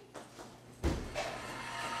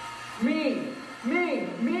 Me.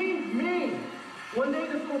 One day,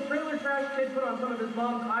 this little trailer trash kid put on some of his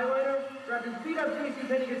mom's eyeliner, grabbed his beat-up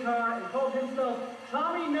JCPenney guitar, and called himself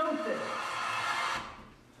Tommy Knows It.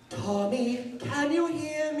 Tommy, can you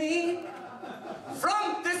hear me?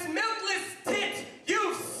 From this milkless tit,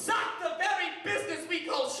 you've sucked the very business we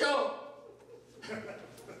call show.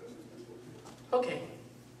 Okay,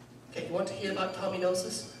 you want to hear about Tommy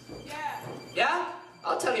Gnosis? Yeah. Yeah?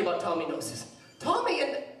 I'll tell you about Tommy Gnosis. Tommy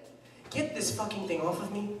and... Get this fucking thing off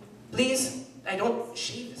of me, please. I don't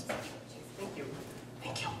shave this fucking thing.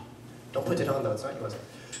 Thank you. Don't put it on though, it's not yours.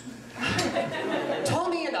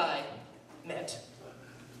 Tommy and I met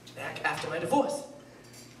back after my divorce.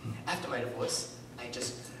 After my divorce, I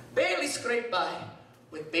just barely scraped by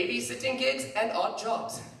with babysitting gigs and odd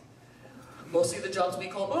jobs. Mostly the jobs we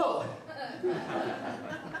call blow.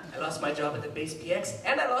 I lost my job at the base PX,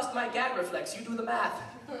 and I lost my gag reflex. You do the math.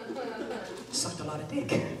 Sucked a lot of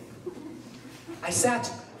dick. I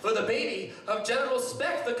sat for the baby of General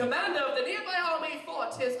Speck, the commander of the nearby army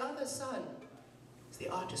fort. His other son is the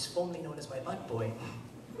artist formerly known as my butt boy.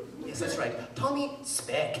 Yes, that's right, Tommy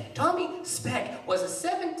Speck. Tommy Speck was a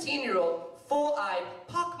 17-year-old, four-eyed,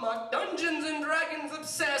 pockmarked, Dungeons and Dragons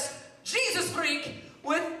obsessed Jesus freak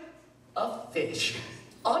with a fish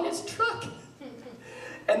on his truck.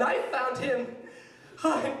 And I found him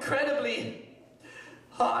incredibly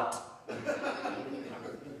hot.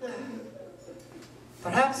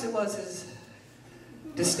 Perhaps it was his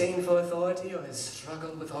disdain for authority or his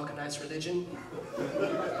struggle with organized religion.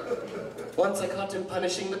 Once I caught him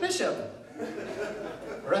punishing the bishop.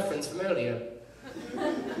 A reference from earlier.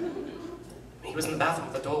 He was in the bathroom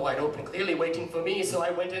with the door wide open, clearly waiting for me, so I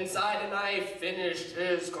went inside and I finished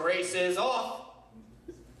his graces off.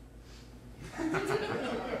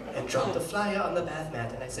 And dropped the flyer on the bath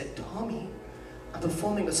mat, and I said, Tommy, I'm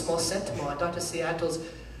performing a small set tomorrow at Dr. Seattle's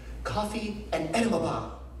Coffee and Enema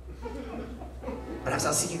Bar. Perhaps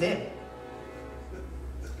I'll see you there.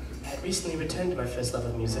 I had recently returned to my first love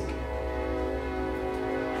of music.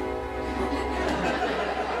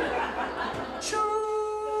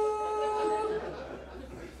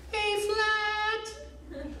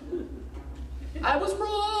 I was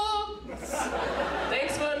wrong.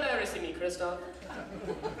 Thanks for embarrassing me, Christoph.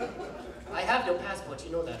 I have your passport,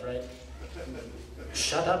 you know that, right?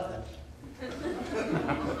 Shut up, then.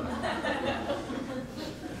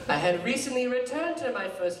 I had recently returned to my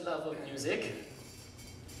first love of music.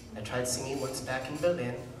 I tried singing once back in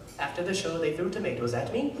Berlin. After the show, they threw tomatoes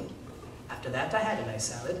at me. After that, I had a nice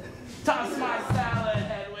salad. Toss my salad,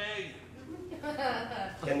 Hedwig!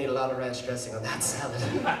 Gonna need a lot of ranch dressing on that salad.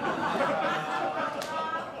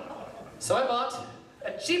 So I bought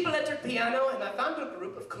a cheap electric piano, and I found a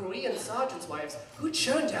group of Korean sergeants' wives who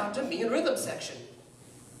churned out a me and rhythm section.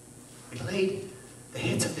 We played the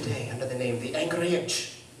hits of the day under the name The Angry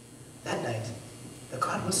Inch. That night, the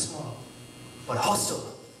crowd was small, but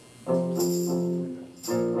hostile.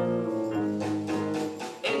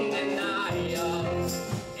 In the night.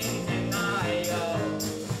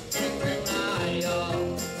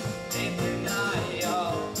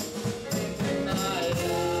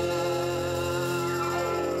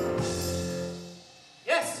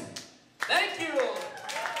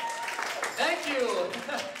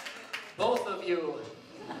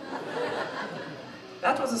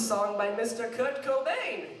 by Mr. Kurt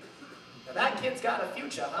Cobain. Now that kid's got a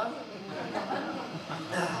future, huh?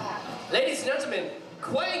 Ladies and gentlemen,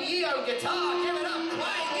 Quang Yi on guitar. Give it up,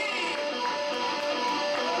 Quang Yi!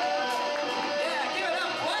 Yeah, give it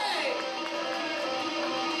up, Quang!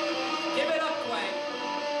 Give it up, Quang!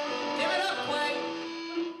 Give it up, Quang!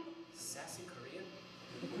 Sassy Korean?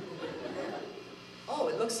 Oh,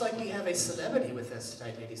 it looks like we have a celebrity with us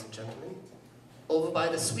tonight, ladies and gentlemen. Over by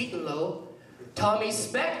the sweet and low, Tommy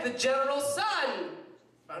Speck, the General's son!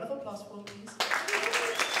 Round of applause for him, please.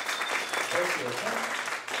 Thank you, okay?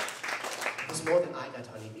 It was more than I got,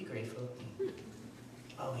 honey. Be grateful.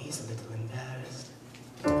 Oh, he's a little embarrassed.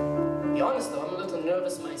 Be honest, though, I'm a little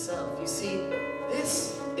nervous myself. You see,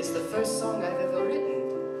 this is the first song I've ever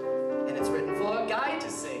written. And it's written for a guy to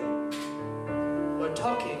sing. We're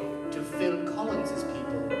talking to Phil Collins's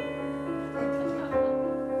people.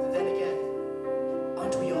 Then again,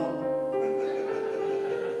 aren't we all?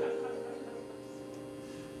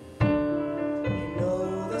 You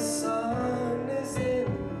know the sun is in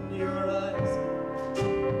your eyes.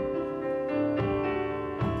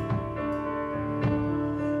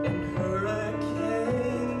 And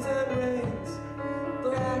hurricanes and rains,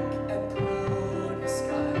 black and cloudy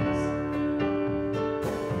skies.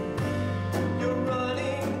 You're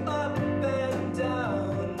running up and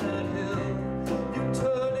down that hill. You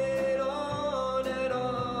turn it on and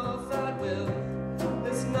off at will.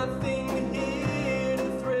 There's nothing here to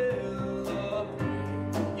thrill or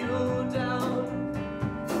bring you down.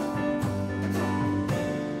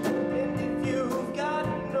 And if you've got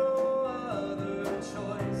no other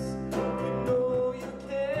choice, you know you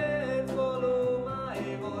can't follow my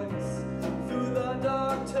voice through the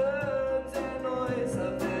dark turns and noise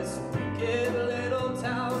of this wicked little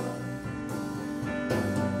town.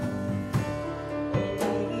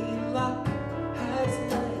 Maybe luck has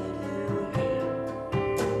led you here,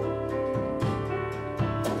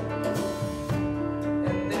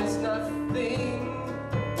 and there's nothing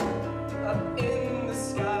up in the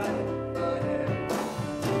sky ahead.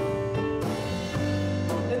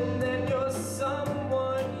 And then you're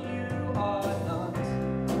someone you are not.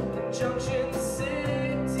 Junction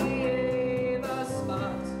City ain't the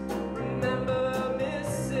spot. Remember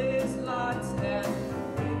Mrs. Lot and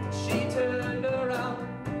when she turned around.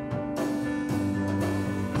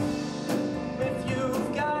 If you've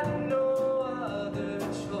got no other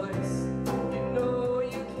choice, you know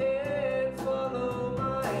you can't follow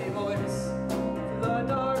my voice through the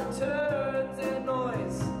dark turns and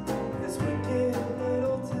noise of this wicked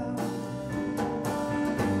little town.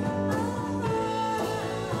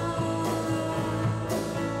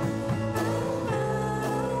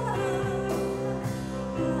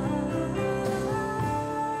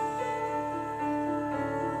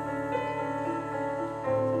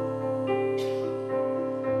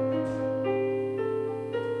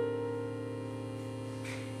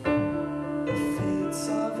 The fates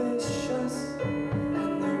are vicious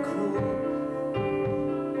and they're cruel.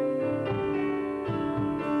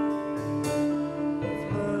 You've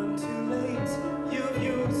learned too late, you've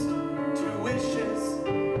used two wishes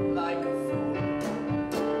like a fool.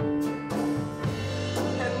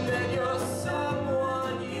 And then you're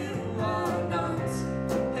someone you are not.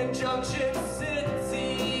 And Junction City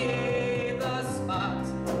ain't the spot.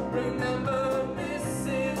 Remember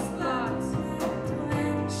Mrs. Lot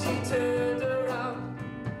when she turned around.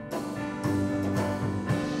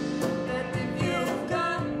 And if you've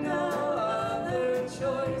got no other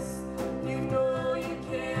choice, you know you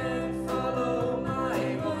can't follow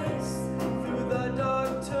my voice through the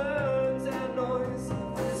dark turns and noise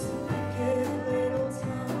of this wicked little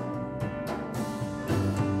town.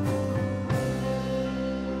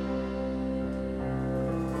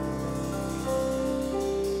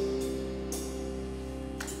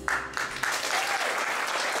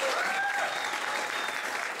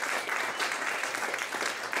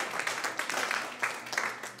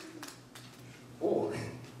 Oh,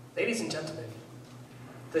 ladies and gentlemen,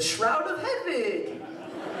 the Shroud of Hedwig.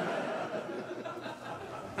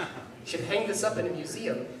 Should hang this up in a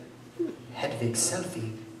museum. Hedwig's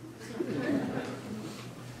selfie.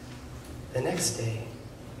 The next day,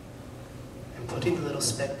 I'm putting the little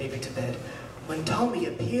Speck baby to bed when Tommy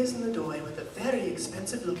appears in the doorway with a very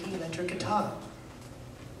expensive-looking electric guitar.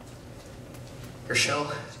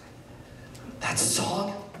 Gershel, that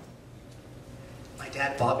song? My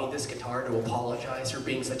dad bought me this guitar to apologize for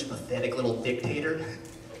being such a pathetic little dictator.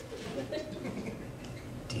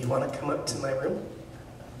 Do you want to come up to my room?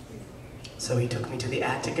 So he took me to the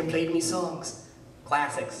attic and played me songs,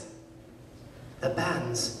 classics. The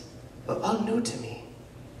bands were all new to me,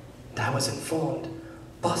 and I was informed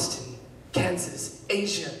Boston Kansas,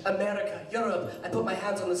 Asia, America, Europe. I put my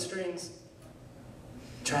hands on the strings.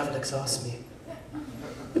 Travel exhausts me.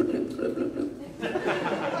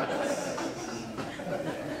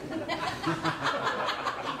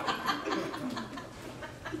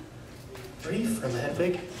 Brief from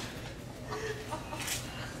Hedwig.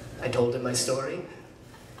 I told him my story.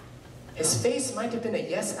 His face might have been a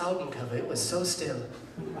Yes album cover. It was so still.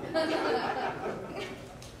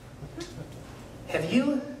 Have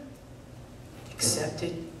you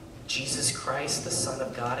accepted Jesus Christ, the Son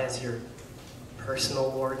of God, as your personal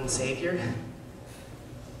Lord and Savior?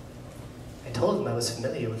 I told him I was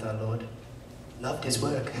familiar with our Lord, loved his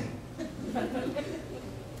work.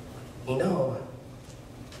 You know,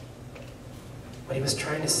 what he was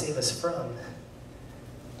trying to save us from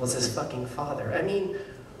was his fucking father. I mean,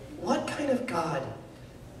 what kind of God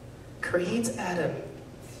creates Adam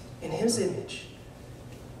in his image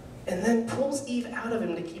and then pulls Eve out of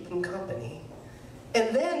him to keep him company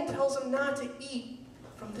and then tells him not to eat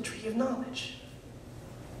from the tree of knowledge?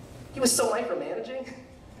 He was so micromanaging.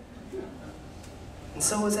 And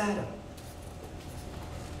so was Adam.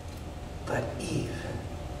 But Eve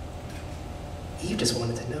just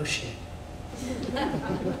wanted to know shit.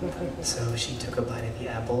 So she took a bite of the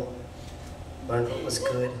apple, learned what was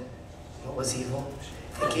good, what was evil,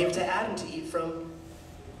 and gave it to Adam to eat from,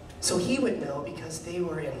 so he would know because they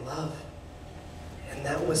were in love. And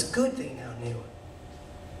that was good, they now knew.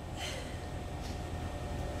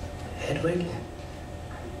 Hedwig,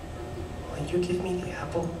 will you give me the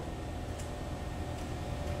apple?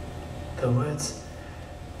 The words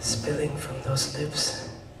spilling from those lips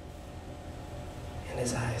and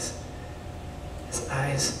his eyes. His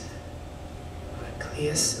eyes were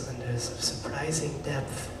clear cylinders of surprising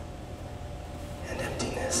depth and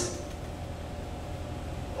emptiness.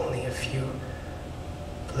 Only a few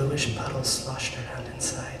bluish puddles sloshed around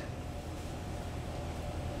inside.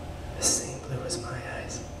 The same blue as my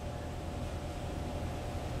eyes.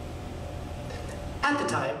 At the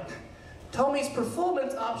time, Tommy's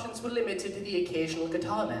performance options were limited to the occasional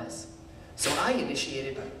guitar mass. So I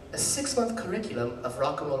initiated a 6-month curriculum of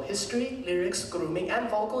rock and roll history, lyrics, grooming, and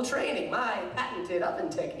vocal training, my patented oven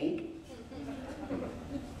technique.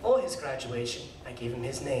 For his graduation, I gave him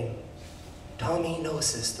his name, Tommy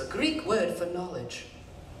Gnosis, the Greek word for knowledge.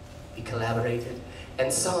 We collaborated,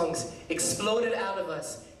 and songs exploded out of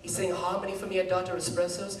us. He sang harmony for me at Dr.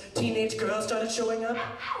 Espresso's. Teenage girls started showing up.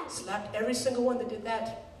 Slapped every single one that did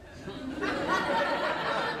that.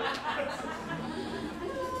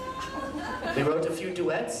 We wrote a few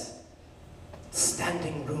duets,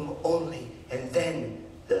 standing room only, and then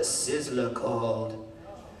the Sizzler called.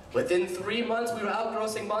 Within 3 months, we were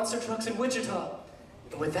outgrossing monster trucks in Wichita.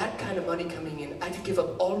 And with that kind of money coming in, I could give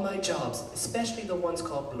up all my jobs, especially the ones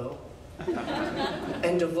called blow,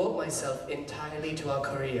 and devote myself entirely to our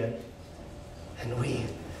career. And we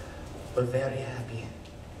were very happy.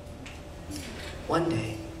 One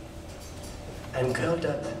day, I'm curled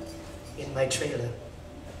up in my trailer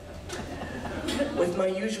with my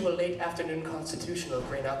usual late afternoon constitutional of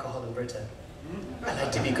grain, alcohol, and Brita. I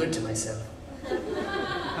like to be good to myself.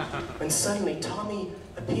 When suddenly Tommy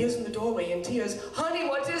appears in the doorway in tears. Honey,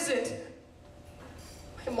 what is it?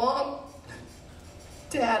 My mom,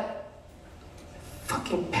 Dad, my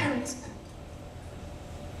fucking parents.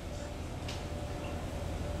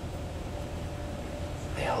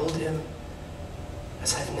 I hold him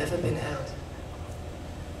as I've never been held.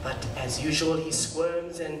 But as usual, he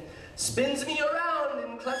squirms and spins me around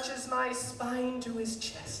and clutches my spine to his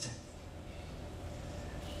chest.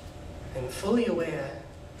 I'm fully aware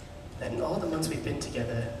that in all the months we've been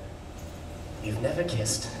together, we've never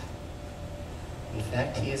kissed. In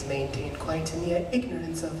fact, he has maintained quite a near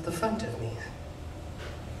ignorance of the front of me.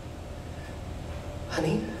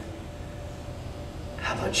 Honey,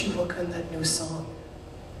 how about you work on that new song,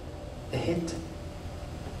 the hit,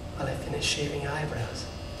 while I finish shaving your eyebrows?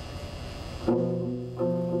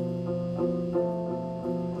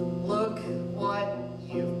 Look what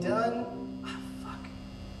you've done. Ah, fuck.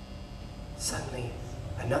 Suddenly,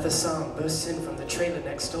 another song bursts in from the trailer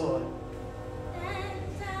next door.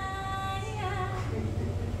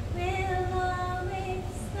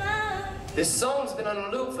 This song's been on a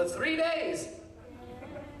loop for 3 days.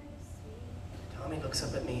 Tommy looks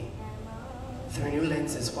up at me through new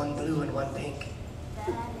lenses, one blue and one pink.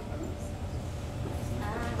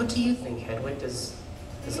 What do you think, Hedwig? Does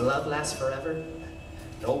love last forever?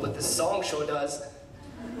 No, but this song sure does.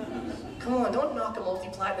 Come on, don't knock a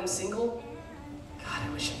multi-platinum single. God, I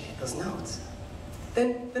wish I could hit those notes.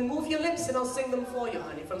 Then move your lips and I'll sing them for you,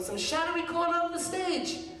 honey, from some shadowy corner of the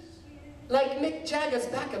stage. Like Mick Jagger's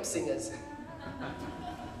backup singers.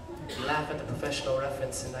 He'd laugh at the professional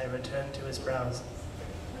reference, and I returned to his brows.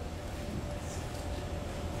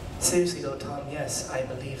 Seriously though, Tom, yes, I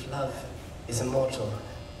believe love is immortal.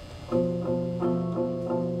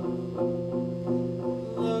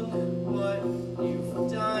 Look what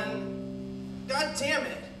you've done. God damn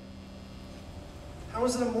it! How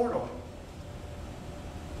is it immortal?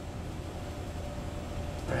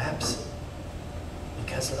 Perhaps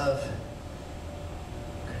because love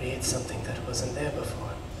creates something that wasn't there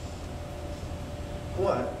before.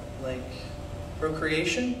 What? Like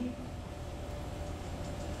procreation?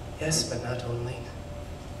 Yes, but not only.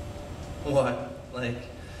 What? Like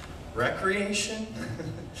recreation?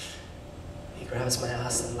 He grabs my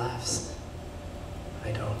ass and laughs.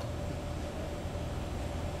 I don't.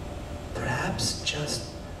 Perhaps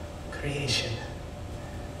just creation.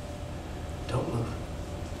 Don't move.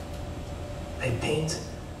 I paint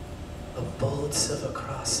a bold silver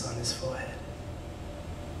cross on his forehead.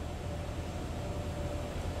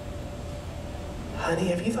 Honey,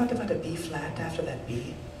 have you thought about a B flat after that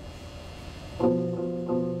B?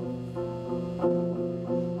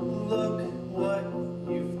 Look what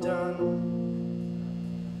you've done.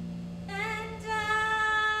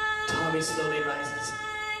 Tommy slowly rises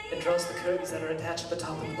and draws the curtains that are attached at the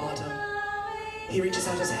top and the bottom. He reaches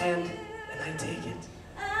out his hand, and I take it.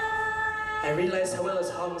 I realize how well his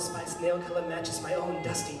Holland-Spice nail color matches my own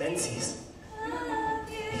dusty Menzies.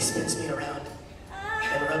 He spins me around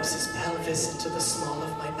and rubs his pelvis into the small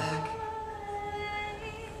of my back.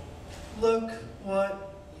 Look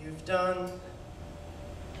what you've done.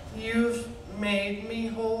 You've made me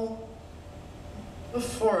whole.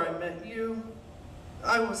 Before I met you,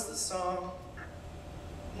 I was the song.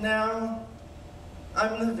 Now,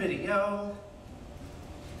 I'm the video.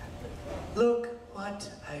 Look what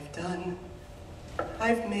I've done.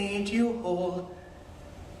 I've made you whole.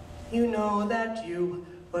 You know that you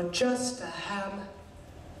were just a ham.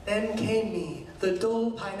 Then came me, the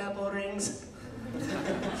dull pineapple rings.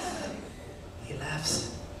 He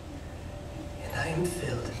laughs, and I am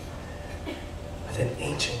filled with an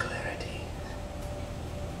ancient clarity.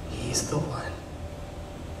 He's the one.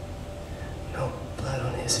 No blood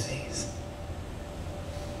on his face,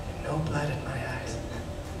 and no blood in my eyes.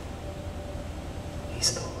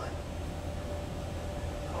 He's the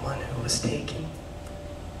one who was taken,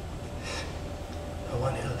 the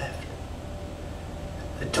one who left.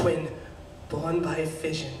 The twin, born by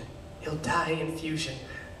fission, he'll die in fusion,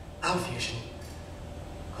 our fusion,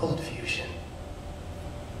 cold fusion,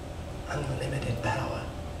 unlimited power,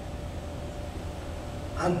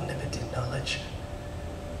 unlimited knowledge,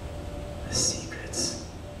 the secrets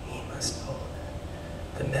he must hold,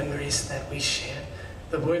 the memories that we share,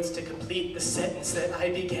 the words to complete the sentence that I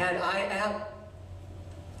began. I am.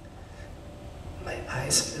 My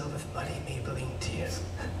eyes fill with muddy Maybelline tears.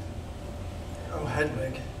 Oh,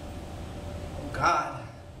 Hedwig. Oh, God.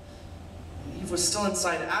 Eve was still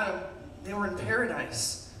inside Adam. They were in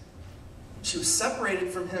paradise. She was separated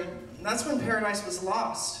from him. And that's when paradise was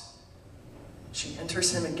lost. She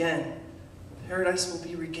enters him again. Paradise will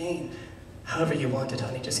be regained. However you want it,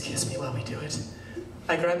 honey, just kiss me while we do it.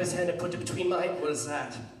 I grab his hand and put it between mine. What is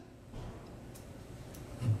that?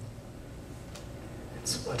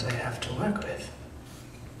 It's what I have to work with.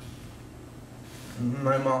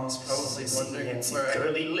 My mom's probably wondering where I...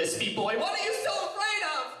 Curly, lispy boy, what are you so afraid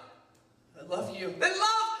of? I love you. Then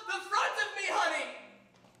love the front of me, honey!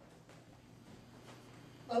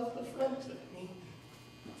 Love the front of me.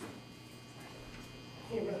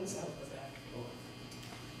 He runs out the back door.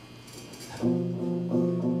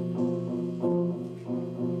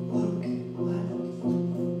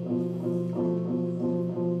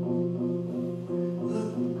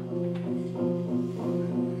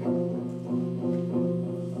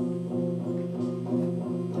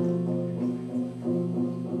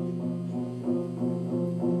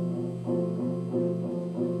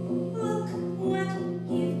 What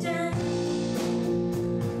you've done.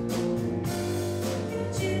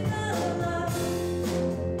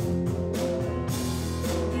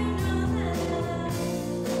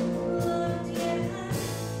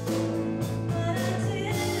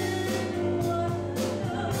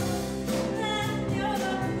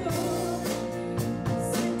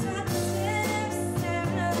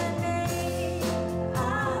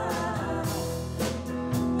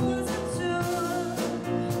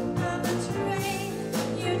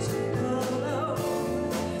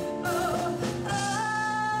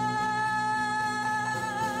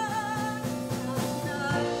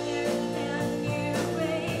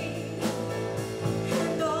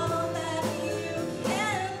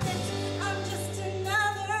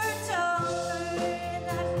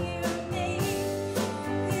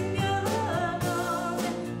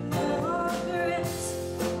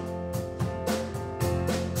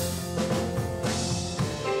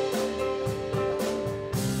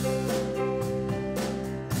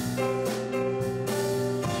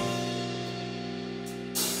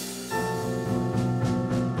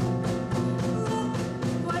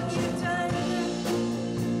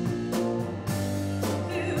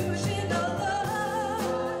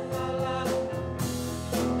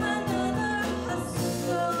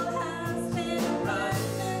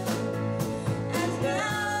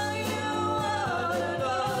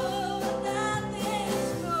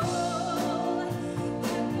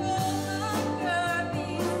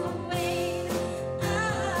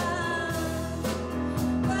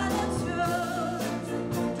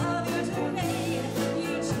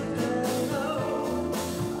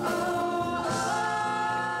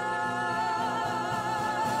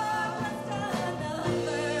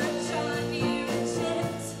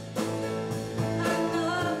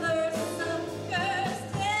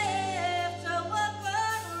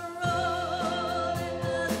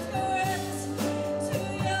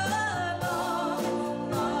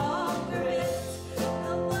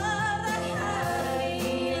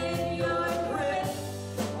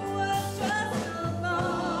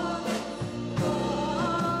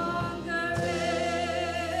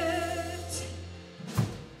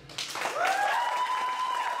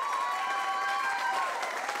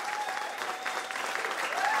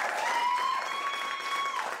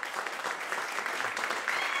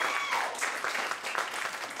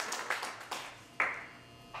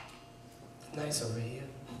 Nice over here.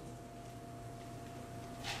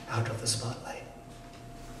 Out of the spotlight.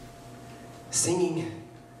 Singing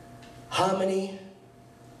harmony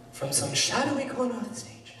from some shadowy corner of the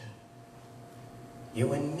stage.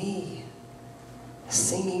 You and me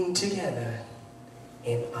singing together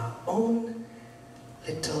in our own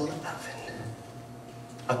little oven.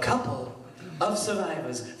 A couple of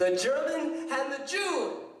survivors, the German and the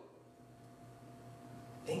Jew.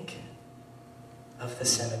 Think of the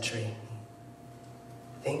cemetery.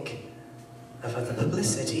 Think of the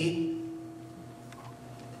publicity.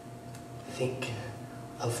 Think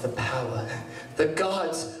of the power. The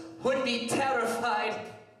gods would be terrified.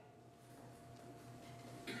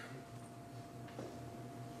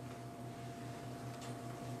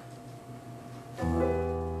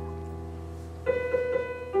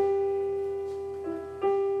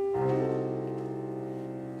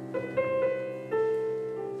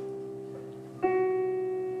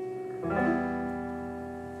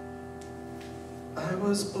 I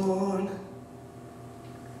was born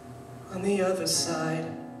on the other side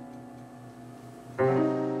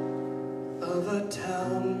of a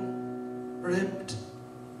town ripped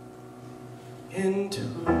in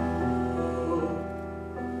two.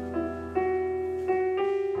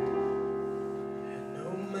 And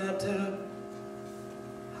no matter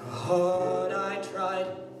how hard I tried,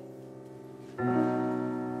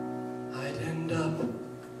 I'd end up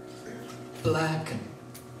black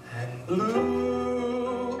and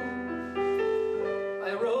blue.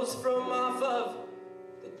 I rose from off of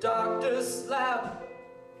the doctor's slab.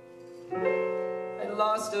 I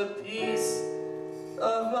lost a piece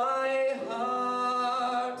of my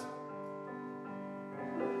heart.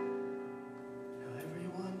 Now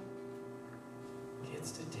everyone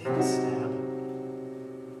gets to take a stab.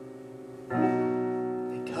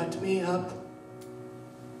 They cut me up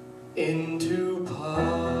into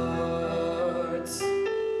parts. I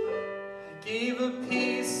gave a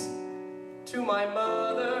piece to my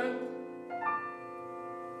mother.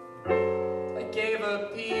 I gave a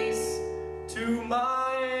piece to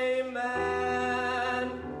my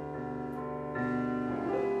man.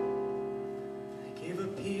 I gave a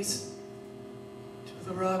piece to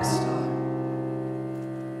the rock star.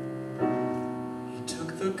 He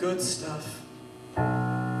took the good stuff